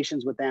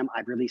meditations with them.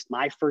 I've released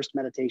my first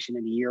meditation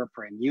in a year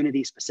for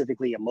immunity,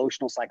 specifically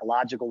emotional,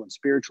 psychological, and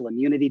spiritual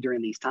immunity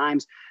during these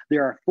times.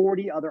 There are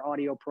 40 other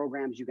audio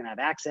programs you can have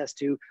access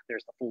to.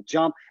 There's the full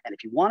jump. And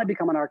if you want to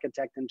become an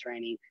architect in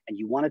training and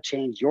you want to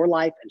change your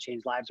life and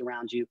change lives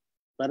around you,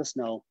 let us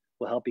know.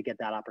 We'll help you get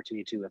that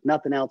opportunity too. If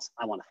nothing else,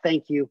 I want to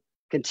thank you.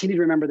 Continue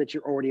to remember that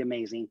you're already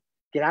amazing.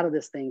 Get out of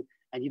this thing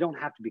and you don't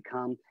have to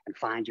become and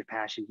find your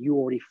passion. You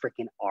already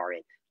freaking are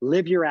it.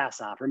 Live your ass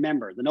off.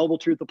 Remember, the noble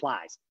truth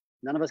applies.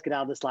 None of us get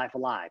out of this life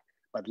alive,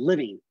 but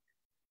living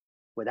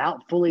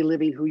without fully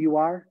living who you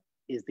are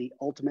is the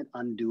ultimate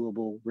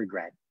undoable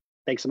regret.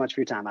 Thanks so much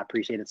for your time. I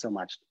appreciate it so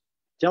much.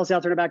 Chelsea,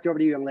 I'll turn it back over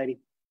to you, young lady.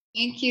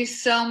 Thank you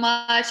so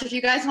much. If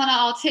you guys want to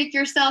all take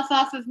yourself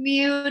off of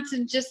mute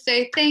and just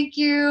say thank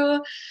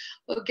you,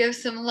 we'll give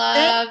some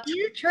love. Thank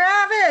you,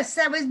 Travis.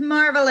 That was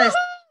marvelous.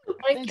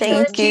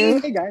 Thank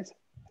you. Hey, guys.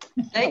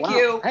 Thank wow.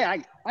 you.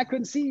 Hey, I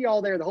couldn't see you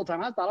all there the whole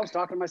time. I thought I was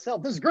talking to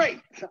myself. This is great.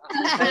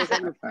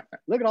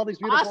 Look at all these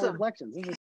beautiful reflections. This is